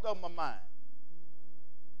 Both of them are mine.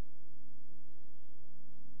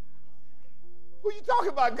 Who you talking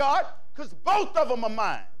about, God? Because both of them are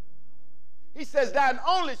mine. He says, thine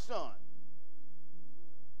only son.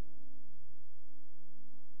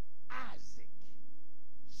 Isaac.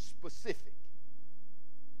 Specific.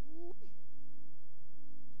 Ooh.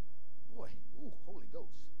 Boy, ooh, Holy Ghost.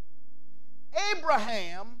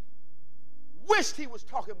 Abraham wished he was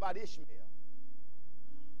talking about Ishmael.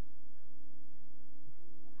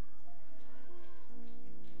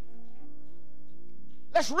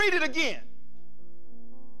 Let's read it again.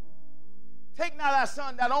 Take now thy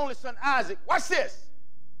son, that only son Isaac. Watch this.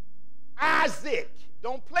 Isaac.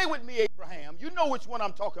 Don't play with me, Abraham. You know which one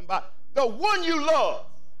I'm talking about. The one you love.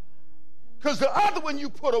 Because the other one you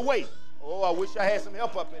put away. Oh, I wish I had some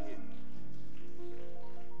help up in here.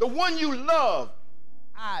 The one you love,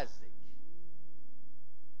 Isaac.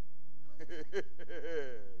 And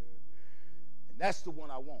that's the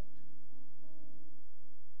one I want.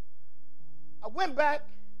 I went back,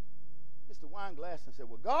 Mr. Wineglass, and said,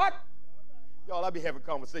 well, God, y'all, I be having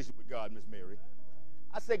conversation with God, Miss Mary.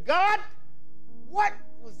 I said, God, what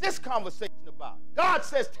was this conversation about? God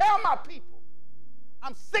says, tell my people,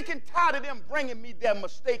 I'm sick and tired of them bringing me their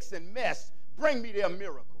mistakes and mess. Bring me their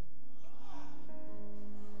miracle.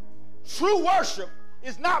 True worship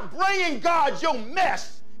is not bringing God your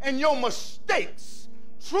mess and your mistakes.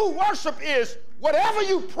 True worship is whatever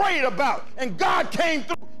you prayed about and God came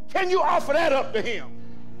through. Can you offer that up to him?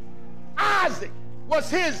 Isaac was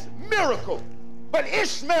his miracle, but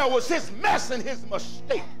Ishmael was his mess and his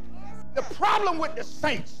mistake. The problem with the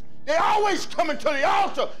saints, they always come into the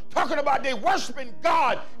altar talking about they worshiping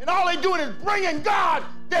God, and all they doing is bringing God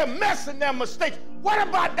their mess and their mistakes. What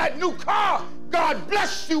about that new car God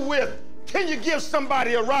blessed you with? Can you give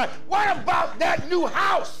somebody a ride? What about that new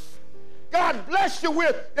house God blessed you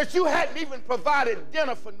with that you hadn't even provided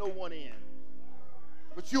dinner for no one in?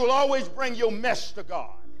 But you will always bring your mess to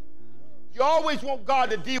God. You always want God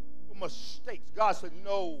to deal with your mistakes. God said,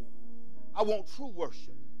 no, I want true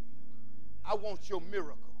worship. I want your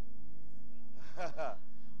miracle.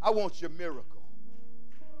 I want your miracle.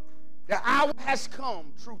 The hour has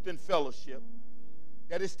come, truth and fellowship,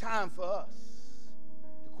 that it's time for us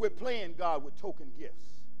to quit playing God with token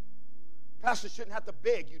gifts. Pastor shouldn't have to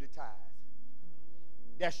beg you to tithe.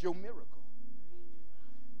 That's your miracle.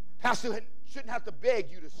 Pastor shouldn't have to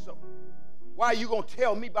beg you to sow. Why are you going to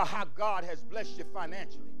tell me about how God has blessed you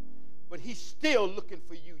financially? But he's still looking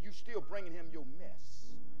for you. You still bringing him your mess.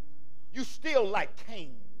 You still like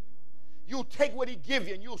Cain. You'll take what he give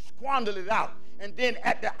you and you'll squander it out. And then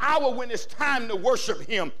at the hour when it's time to worship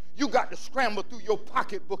him, you got to scramble through your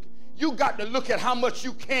pocketbook. You got to look at how much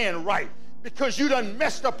you can write because you done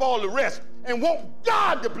messed up all the rest and want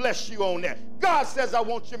God to bless you on that. God says, I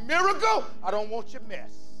want your miracle. I don't want your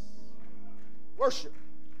mess. Worship.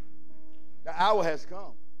 The hour has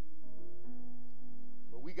come.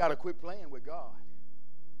 But we got to quit playing with God.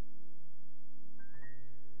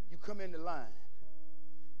 You come in the line.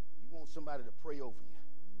 You want somebody to pray over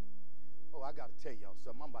you. Oh, I got to tell y'all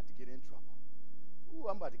something. I'm about to get in trouble. Ooh,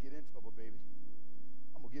 I'm about to get in trouble, baby.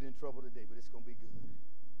 I'm going to get in trouble today, but it's going to be good.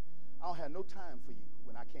 I don't have no time for you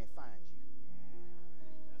when I can't find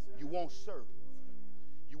you. You won't serve.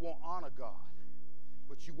 You won't honor God.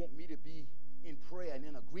 But you want me to be in prayer and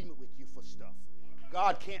in agreement with you for stuff.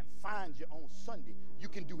 God can't find you on Sunday. You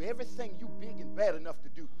can do everything you big and bad enough to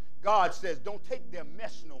do. God says, don't take their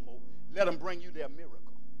mess no more. Let them bring you their miracle.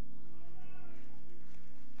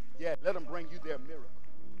 Yeah, let them bring you their miracle.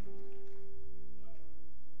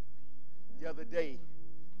 The other day,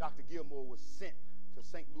 Dr. Gilmore was sent to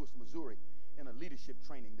St. Louis, Missouri in a leadership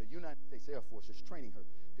training. The United States Air Force is training her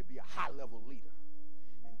to be a high-level leader.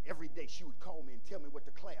 And every day she would call me and tell me what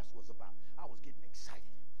the class was about. I was getting excited.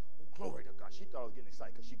 Oh, glory to God. She thought I was getting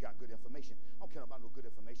excited because she got good information. I don't care about no good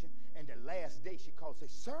information. And the last day she called and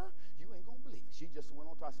said, sir, you ain't going to believe it. She just went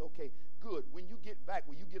on to, I said, okay, good. When you get back,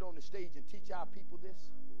 will you get on the stage and teach our people this?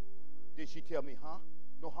 Did she tell me, huh?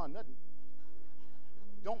 No, huh, nothing.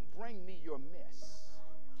 Don't bring me your mess.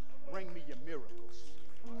 Bring me your miracles.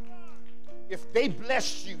 If they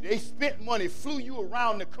blessed you, they spent money, flew you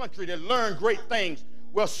around the country to learn great things,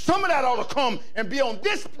 well, some of that ought to come and be on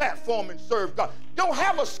this platform and serve God. Don't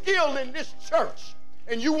have a skill in this church,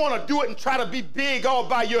 and you want to do it and try to be big all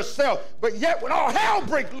by yourself, but yet when all hell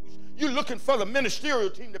breaks loose, you're looking for the ministerial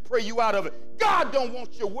team to pray you out of it. God don't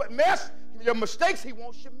want your what mess. your mistakes. He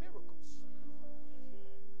wants your miracles.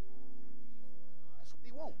 That's what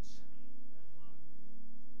he wants.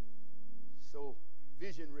 So,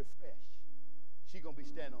 Vision Refresh. She's going to be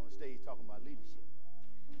standing on the stage talking about leadership.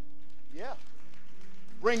 Yeah.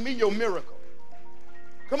 Bring me your miracle.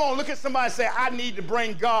 Come on, look at somebody and say, I need to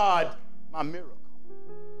bring God my miracle.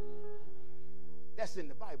 That's in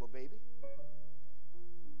the Bible, baby.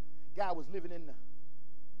 Guy was living in the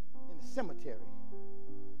cemetery.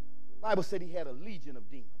 The Bible said he had a legion of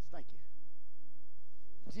demons. Thank you.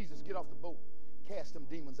 Jesus, get off the boat, cast them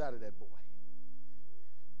demons out of that boy.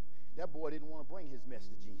 That boy didn't want to bring his mess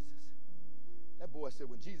to Jesus. That boy said,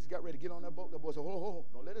 when Jesus got ready to get on that boat, that boy said, hold,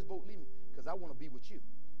 don't let this boat leave me, because I want to be with you.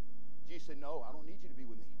 Jesus said, no, I don't need you to be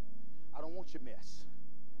with me. I don't want your mess.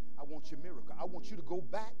 I want your miracle. I want you to go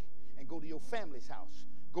back and go to your family's house,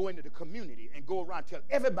 go into the community, and go around and tell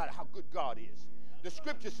everybody how good God is. The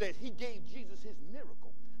scripture says he gave Jesus his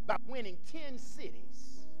miracle by winning 10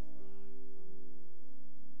 cities.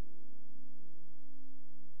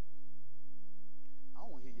 I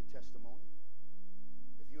want to hear your testimony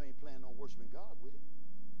if you ain't planning on worshiping God with it.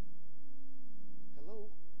 Hello?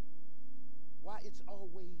 Why it's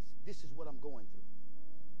always, this is what I'm going through.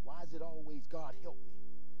 Why is it always, God help me?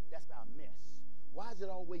 That's our mess. Why is it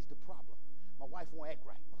always the problem? My wife won't act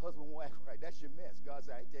right. My husband won't act right. That's your mess. God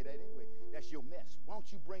said, I tell you that anyway. That's your mess. Why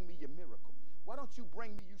don't you bring me your miracle? Why don't you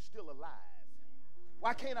bring me you still alive?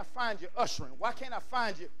 Why can't I find you ushering? Why can't I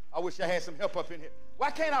find you? I wish I had some help up in here.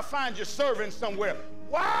 Why can't I find you serving somewhere?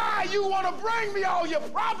 Why you want to bring me all your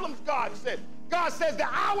problems, God said. God says the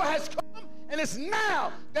hour has come, and it's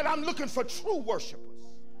now that I'm looking for true worshipers.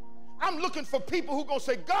 I'm looking for people who are going to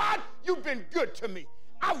say, God, you've been good to me.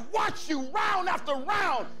 I've watched you round after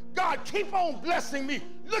round. God, keep on blessing me.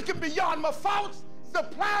 Looking beyond my faults,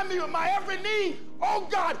 supply me with my every need. Oh,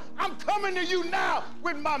 God, I'm coming to you now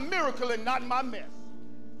with my miracle and not my mess.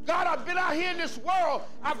 God, I've been out here in this world.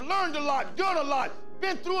 I've learned a lot, done a lot,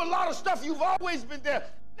 been through a lot of stuff. You've always been there.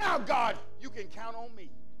 Now, God, you can count on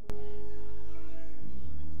me.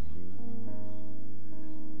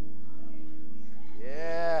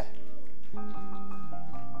 Yeah.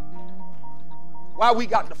 Why we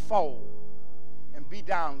got to fall and be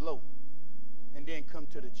down low and then come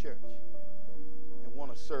to the church and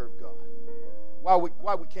want to serve God?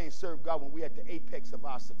 Why we can't serve God when we're at the apex of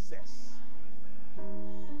our success?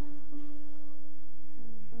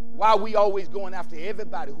 Why we always going after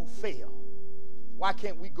everybody who failed? Why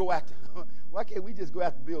can't we just go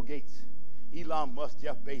after Bill Gates, Elon Musk,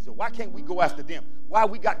 Jeff Bezos? Why can't we go after them? Why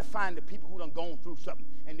we got to find the people who done gone through something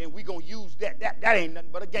and then we gonna use that? That ain't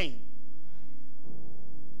nothing but a game.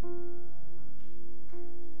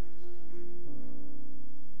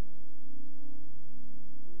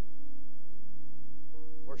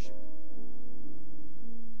 Worship.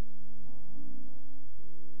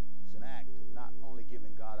 It's an act of not only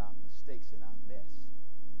giving God our mistakes and our mess,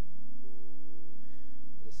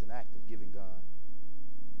 but it's an act of giving God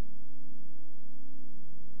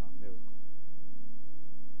our miracle.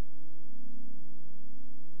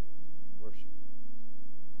 Worship.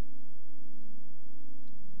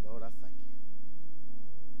 Lord, I thank you.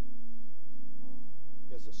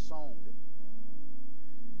 There's a song that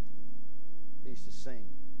they used to sing.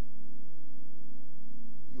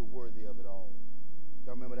 You're worthy of it all.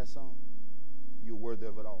 Y'all remember that song? You're worthy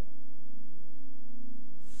of it all.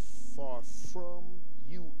 For from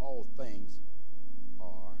you all things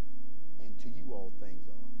are, and to you all things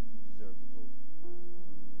are. You deserve the glory.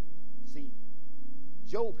 See,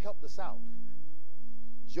 Job helped us out.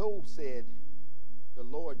 Job said, the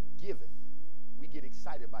Lord giveth. We get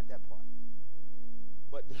excited about that part.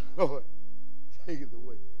 But the Lord taketh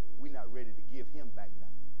away. We're not ready to give him back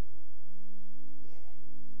nothing. Yeah.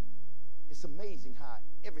 It's amazing how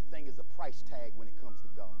everything is a price tag when it comes to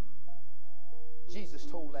God. Jesus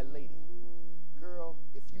told that lady, girl,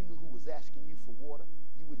 if you knew who was asking you for water,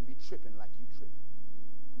 you wouldn't be tripping like you tripping.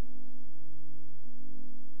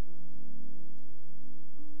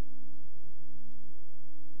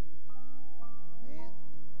 Man,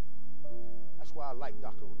 that's why I like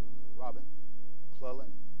Dr. Robin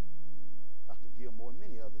McClellan, Dr. Gilmore, and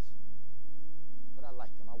many others. But I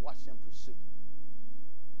like them. I watch them pursue.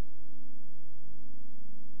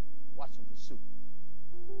 Watch them pursue.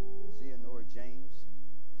 Zia Nora James,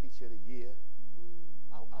 Teacher of the Year.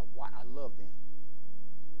 I love them.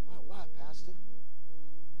 Why, Pastor?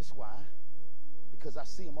 It's why. Because I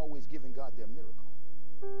see them always giving God their miracle.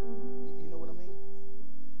 You know what I mean?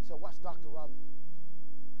 So watch Dr. Robin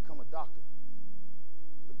become a doctor.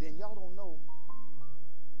 But then y'all don't know,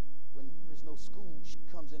 when there's no school, she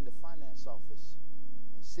comes in the finance office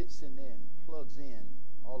and sits in there and plugs in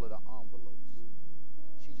all of the envelopes.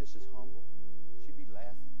 She just is humble. She be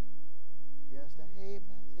laughing. You understand? Hey,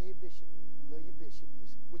 Pastor, hey, Bishop. Love you, Bishop.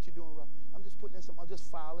 What you doing, Rob? I'm just putting in some, I'm just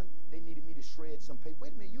filing. They needed me to shred some paper.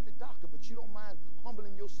 Wait a minute, you the doctor, but you don't mind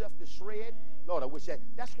humbling yourself to shred? Lord, I wish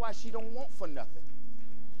that's why she don't want for nothing.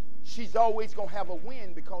 She's always going to have a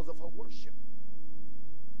win because of her worship.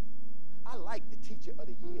 I like the teacher of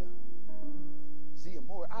the year, Zia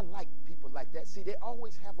Moore. I like people like that. See, they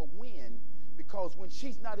always have a win because when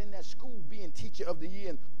she's not in that school being teacher of the year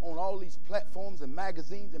and on all these platforms and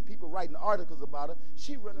magazines and people writing articles about her,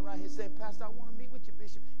 she running around here saying, Pastor, I want to meet with you,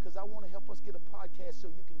 Bishop, because I want to help us get a podcast so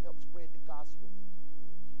you can help spread the gospel.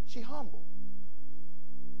 She humble.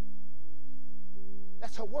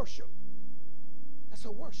 That's her worship. That's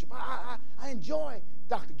her worship. I enjoy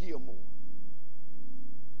Dr. Gilmore.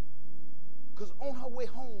 Because on her way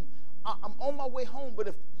home, I'm on my way home, but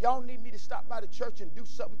if y'all need me to stop by the church and do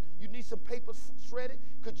something, you need some papers shredded,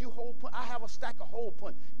 could you hole punch? I have a stack of hole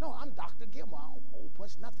punch. No, I'm Dr. Gilmore. I don't hole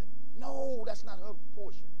punch nothing. No, that's not her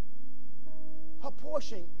portion. Her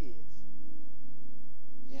portion is,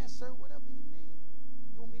 yes, sir, whatever you need.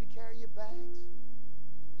 You want me to carry your bags?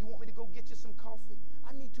 You want me to go get you some coffee?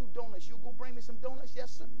 I need 2 donuts. You go bring me some donuts?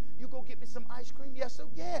 Yes, sir. You go get me some ice cream? Yes, sir.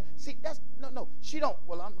 Yeah. See, that's, no. She don't,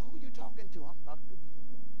 well, who you talking to? I'm Dr.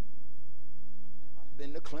 Gilmore. I've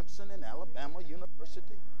been to Clemson and Alabama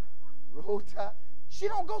University. Roll Tide. She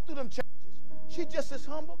don't go through them changes. She just is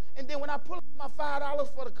humble. And then when I pull up my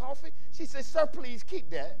 $5 for the coffee, she says, sir, please keep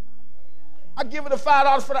that. I give her the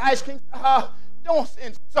 $5 for the ice cream. Don't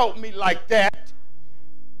insult me like that.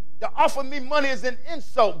 To offer me money is an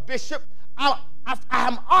insult, Bishop. I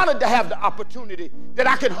am honored to have the opportunity that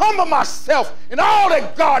I can humble myself in all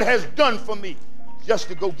that God has done for me just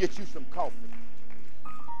to go get you some coffee.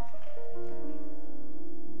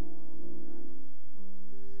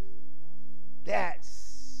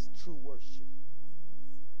 That's true worship.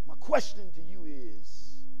 My question to you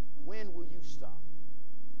is, when will you stop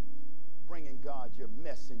bringing God your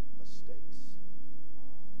mess and your mistakes?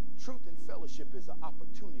 Truth and fellowship is an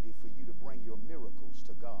opportunity for you to bring your miracles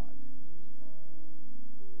to God.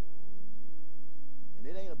 And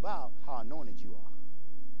it ain't about how anointed you are.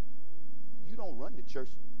 You don't run the church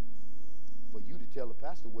for you to tell the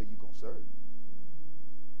pastor where you're going to serve.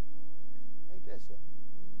 Ain't that so?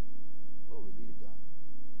 Glory be to God.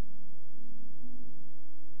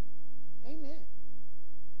 Amen.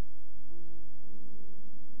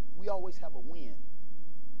 We always have a win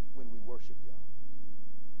when we worship, y'all.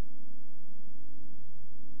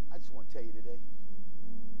 I just want to tell you today,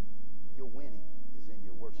 your winning is in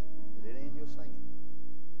your worship. It ain't in your singing.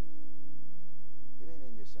 It ain't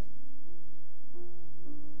in your singing.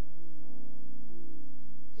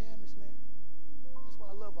 Yeah, Miss Mary. That's why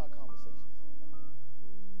I love our conversations.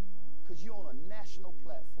 Because you're on a national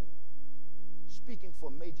platform speaking for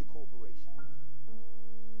a major corporation.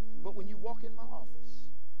 But when you walk in my office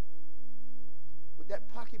with that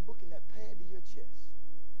pocketbook and that pad to your chest,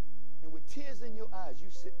 and with tears in your eyes, you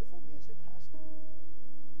sit before me and say, Pastor,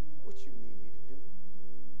 what you need me to do?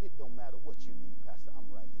 It don't matter what you need, Pastor. I'm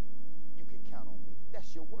right here. You can count on me.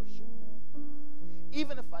 That's your worship.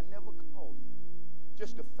 Even if I never call you,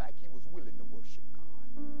 just the fact you was willing to worship God.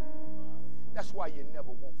 That's why you never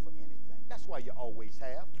want for anything. That's why you always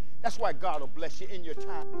have. That's why God will bless you in your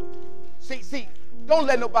time. See, don't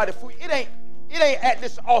let nobody fool you. It ain't at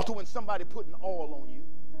this altar when somebody putting oil on you.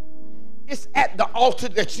 It's at the altar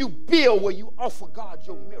that you build where you offer God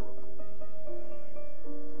your miracle.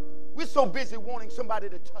 We're so busy wanting somebody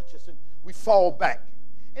to touch us and we fall back.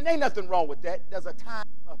 And ain't nothing wrong with that. There's a time,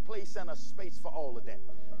 a place, and a space for all of that.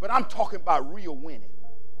 But I'm talking about real winning.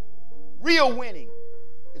 Real winning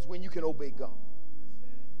is when you can obey God.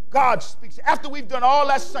 God speaks. After we've done all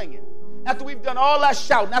that singing, after we've done all that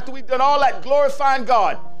shouting, after we've done all that glorifying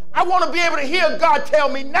God, I want to be able to hear God tell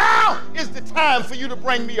me, now is the time for you to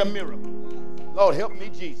bring me a miracle. Lord, help me,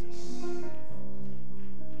 Jesus.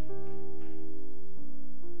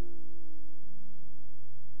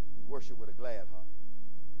 We worship with a glad heart.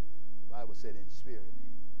 The Bible said in spirit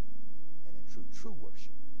and in truth. True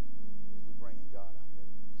worship is we bring in God our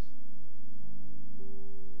miracles.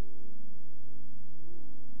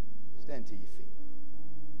 Stand to your feet.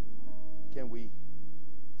 Can we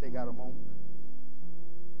take out a moment?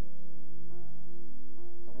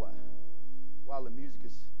 And while the music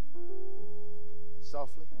is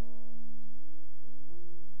softly,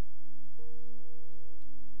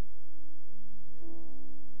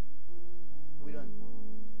 we done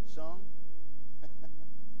sung,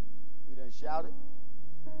 we done shouted,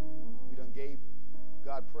 we done gave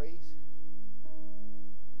God praise.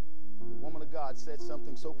 The woman of God God said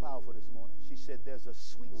something so powerful this morning. She said, there's a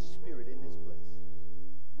sweet spirit in this place.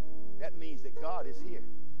 That means that God is here.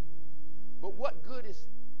 But what good is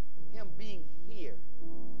him being here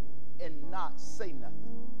and not say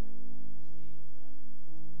nothing?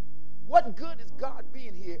 What good is God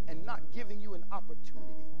being here and not giving you an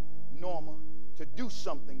opportunity, Norma, to do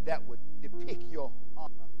something that would depict your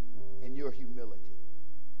honor and your humility,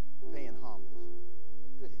 paying homage?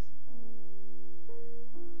 What good is it?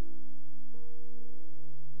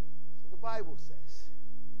 So the Bible says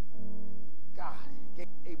God gave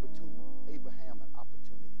Abraham an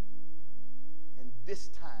opportunity. And this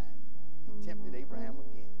time he tempted Abraham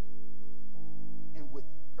again. And with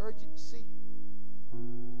urgency,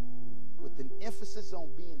 with an emphasis on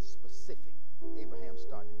being specific, Abraham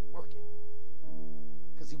started working.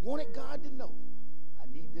 Because he wanted God to know, I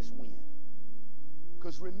need this win.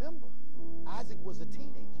 Because remember, Isaac was a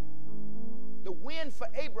teenager. The win for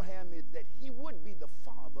Abraham is that he would be the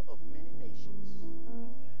father of many nations.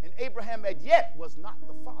 And Abraham as yet was not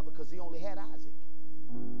the father because he only had Isaac.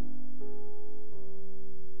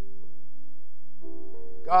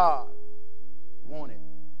 God wanted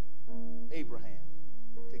Abraham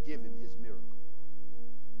to give him his miracle.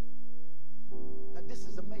 Now this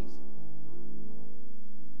is amazing.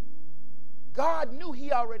 God knew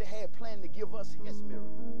he already had planned to give us his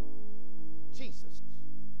miracle. Jesus.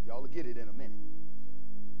 Y'all will get it in a minute.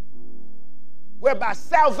 Whereby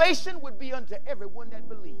salvation would be unto everyone that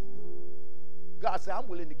believes. God said, I'm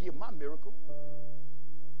willing to give my miracle.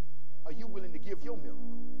 Are you willing to give your miracle?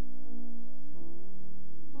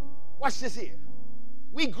 Watch this here.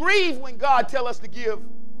 We grieve when God tells us to give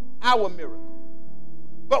our miracle.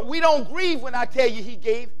 But we don't grieve when I tell you he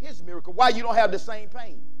gave his miracle. Why you don't have the same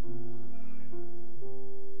pain?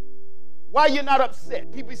 Why you're not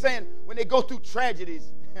upset? People saying when they go through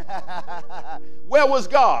tragedies, where was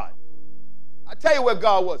God? I tell you where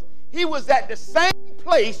God was. He was at the same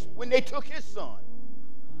place when they took his son.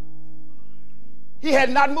 He had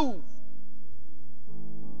not moved.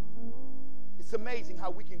 It's amazing how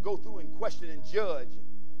we can go through and question and judge and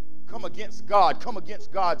come against God, come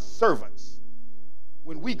against God's servants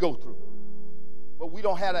when we go through. But we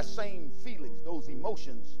don't have that same feelings, those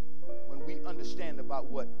emotions, when we understand about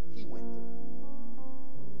what he went through.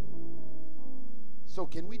 So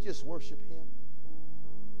can we just worship him?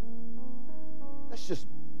 Let's just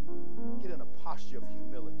get in a posture of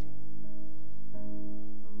humility.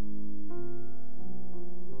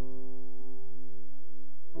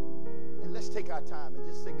 And let's take our time and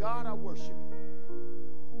just say, God, I worship you.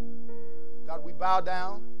 God, we bow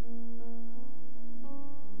down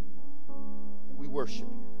and we worship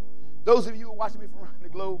you. Those of you who are watching me from around the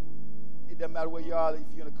globe, it doesn't matter where you are. If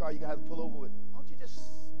you're in a car, you're going to have to pull over it. Why don't you just,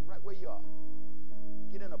 right where you are,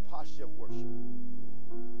 get in a posture of worship.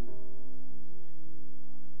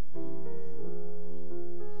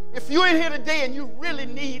 If you're in here today and you really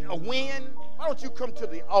need a win, why don't you come to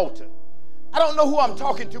the altar? I don't know who I'm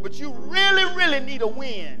talking to, but you really, really need a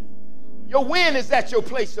win. Your win is at your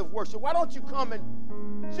place of worship. Why don't you come and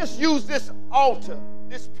just use this altar,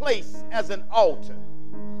 this place as an altar?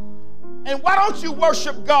 And why don't you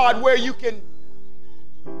worship God where you can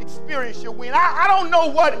experience your win? I don't know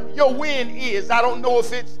what your win is. I don't know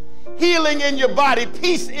if it's healing in your body,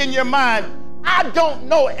 peace in your mind. I don't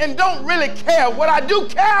know and don't really care. What I do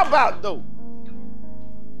care about, though,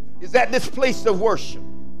 is at this place of worship.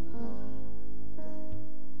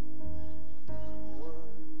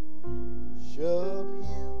 Worship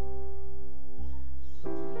him.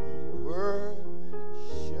 Worship.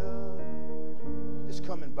 Just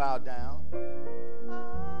come and bow down.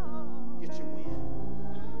 Get your win.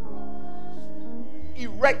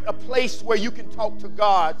 Erect a place where you can talk to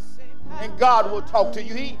God and God will talk to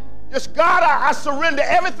you. Just, God, I surrender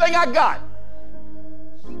everything I got.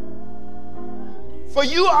 For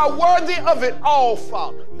you are worthy of it all,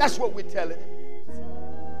 Father. That's what we're telling him.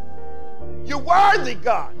 You're worthy,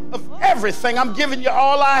 God, of everything. I'm giving you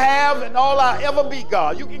all I have and all I ever be,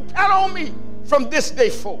 God. You can count on me from this day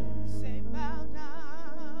forward.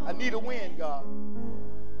 I need a win, God.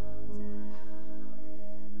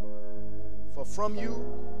 For from you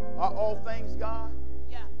are all things, God,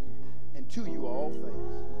 and to you are all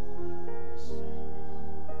things.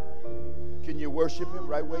 Can you worship him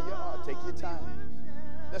right where you are? Take your time.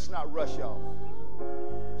 Let's not rush off.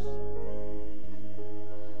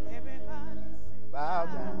 Bow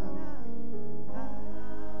down.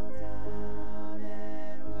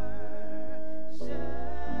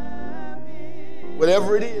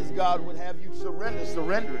 Whatever it is God would have you surrender,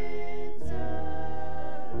 surrender it.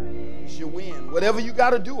 It's your win. Whatever you got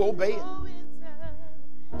to do, obey it.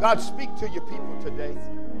 God, speak to your people today.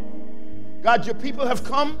 God, your people have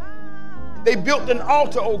come. They built an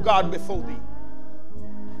altar, oh God, before thee.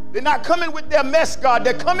 They're not coming with their mess, God.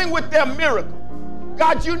 They're coming with their miracle.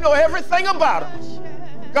 God, you know everything about us.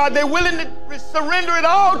 God, they're willing to surrender it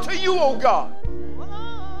all to you, oh God,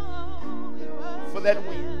 for that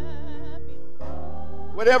win.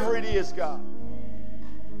 Whatever it is, God,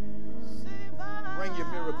 bring your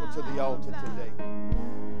miracle to the altar today.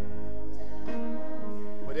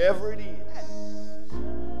 Whatever it is,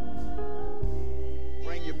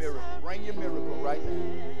 bring your miracle. Bring your miracle right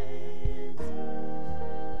now.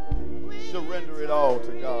 Surrender it all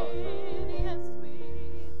to God.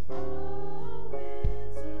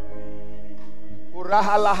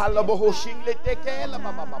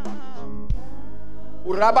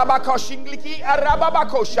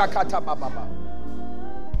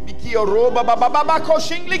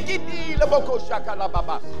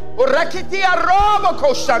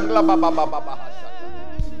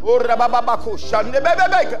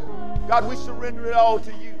 God, we surrender it all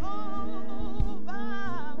to you.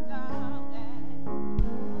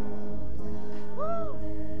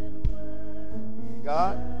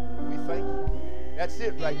 God, we thank you. That's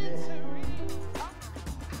it right there.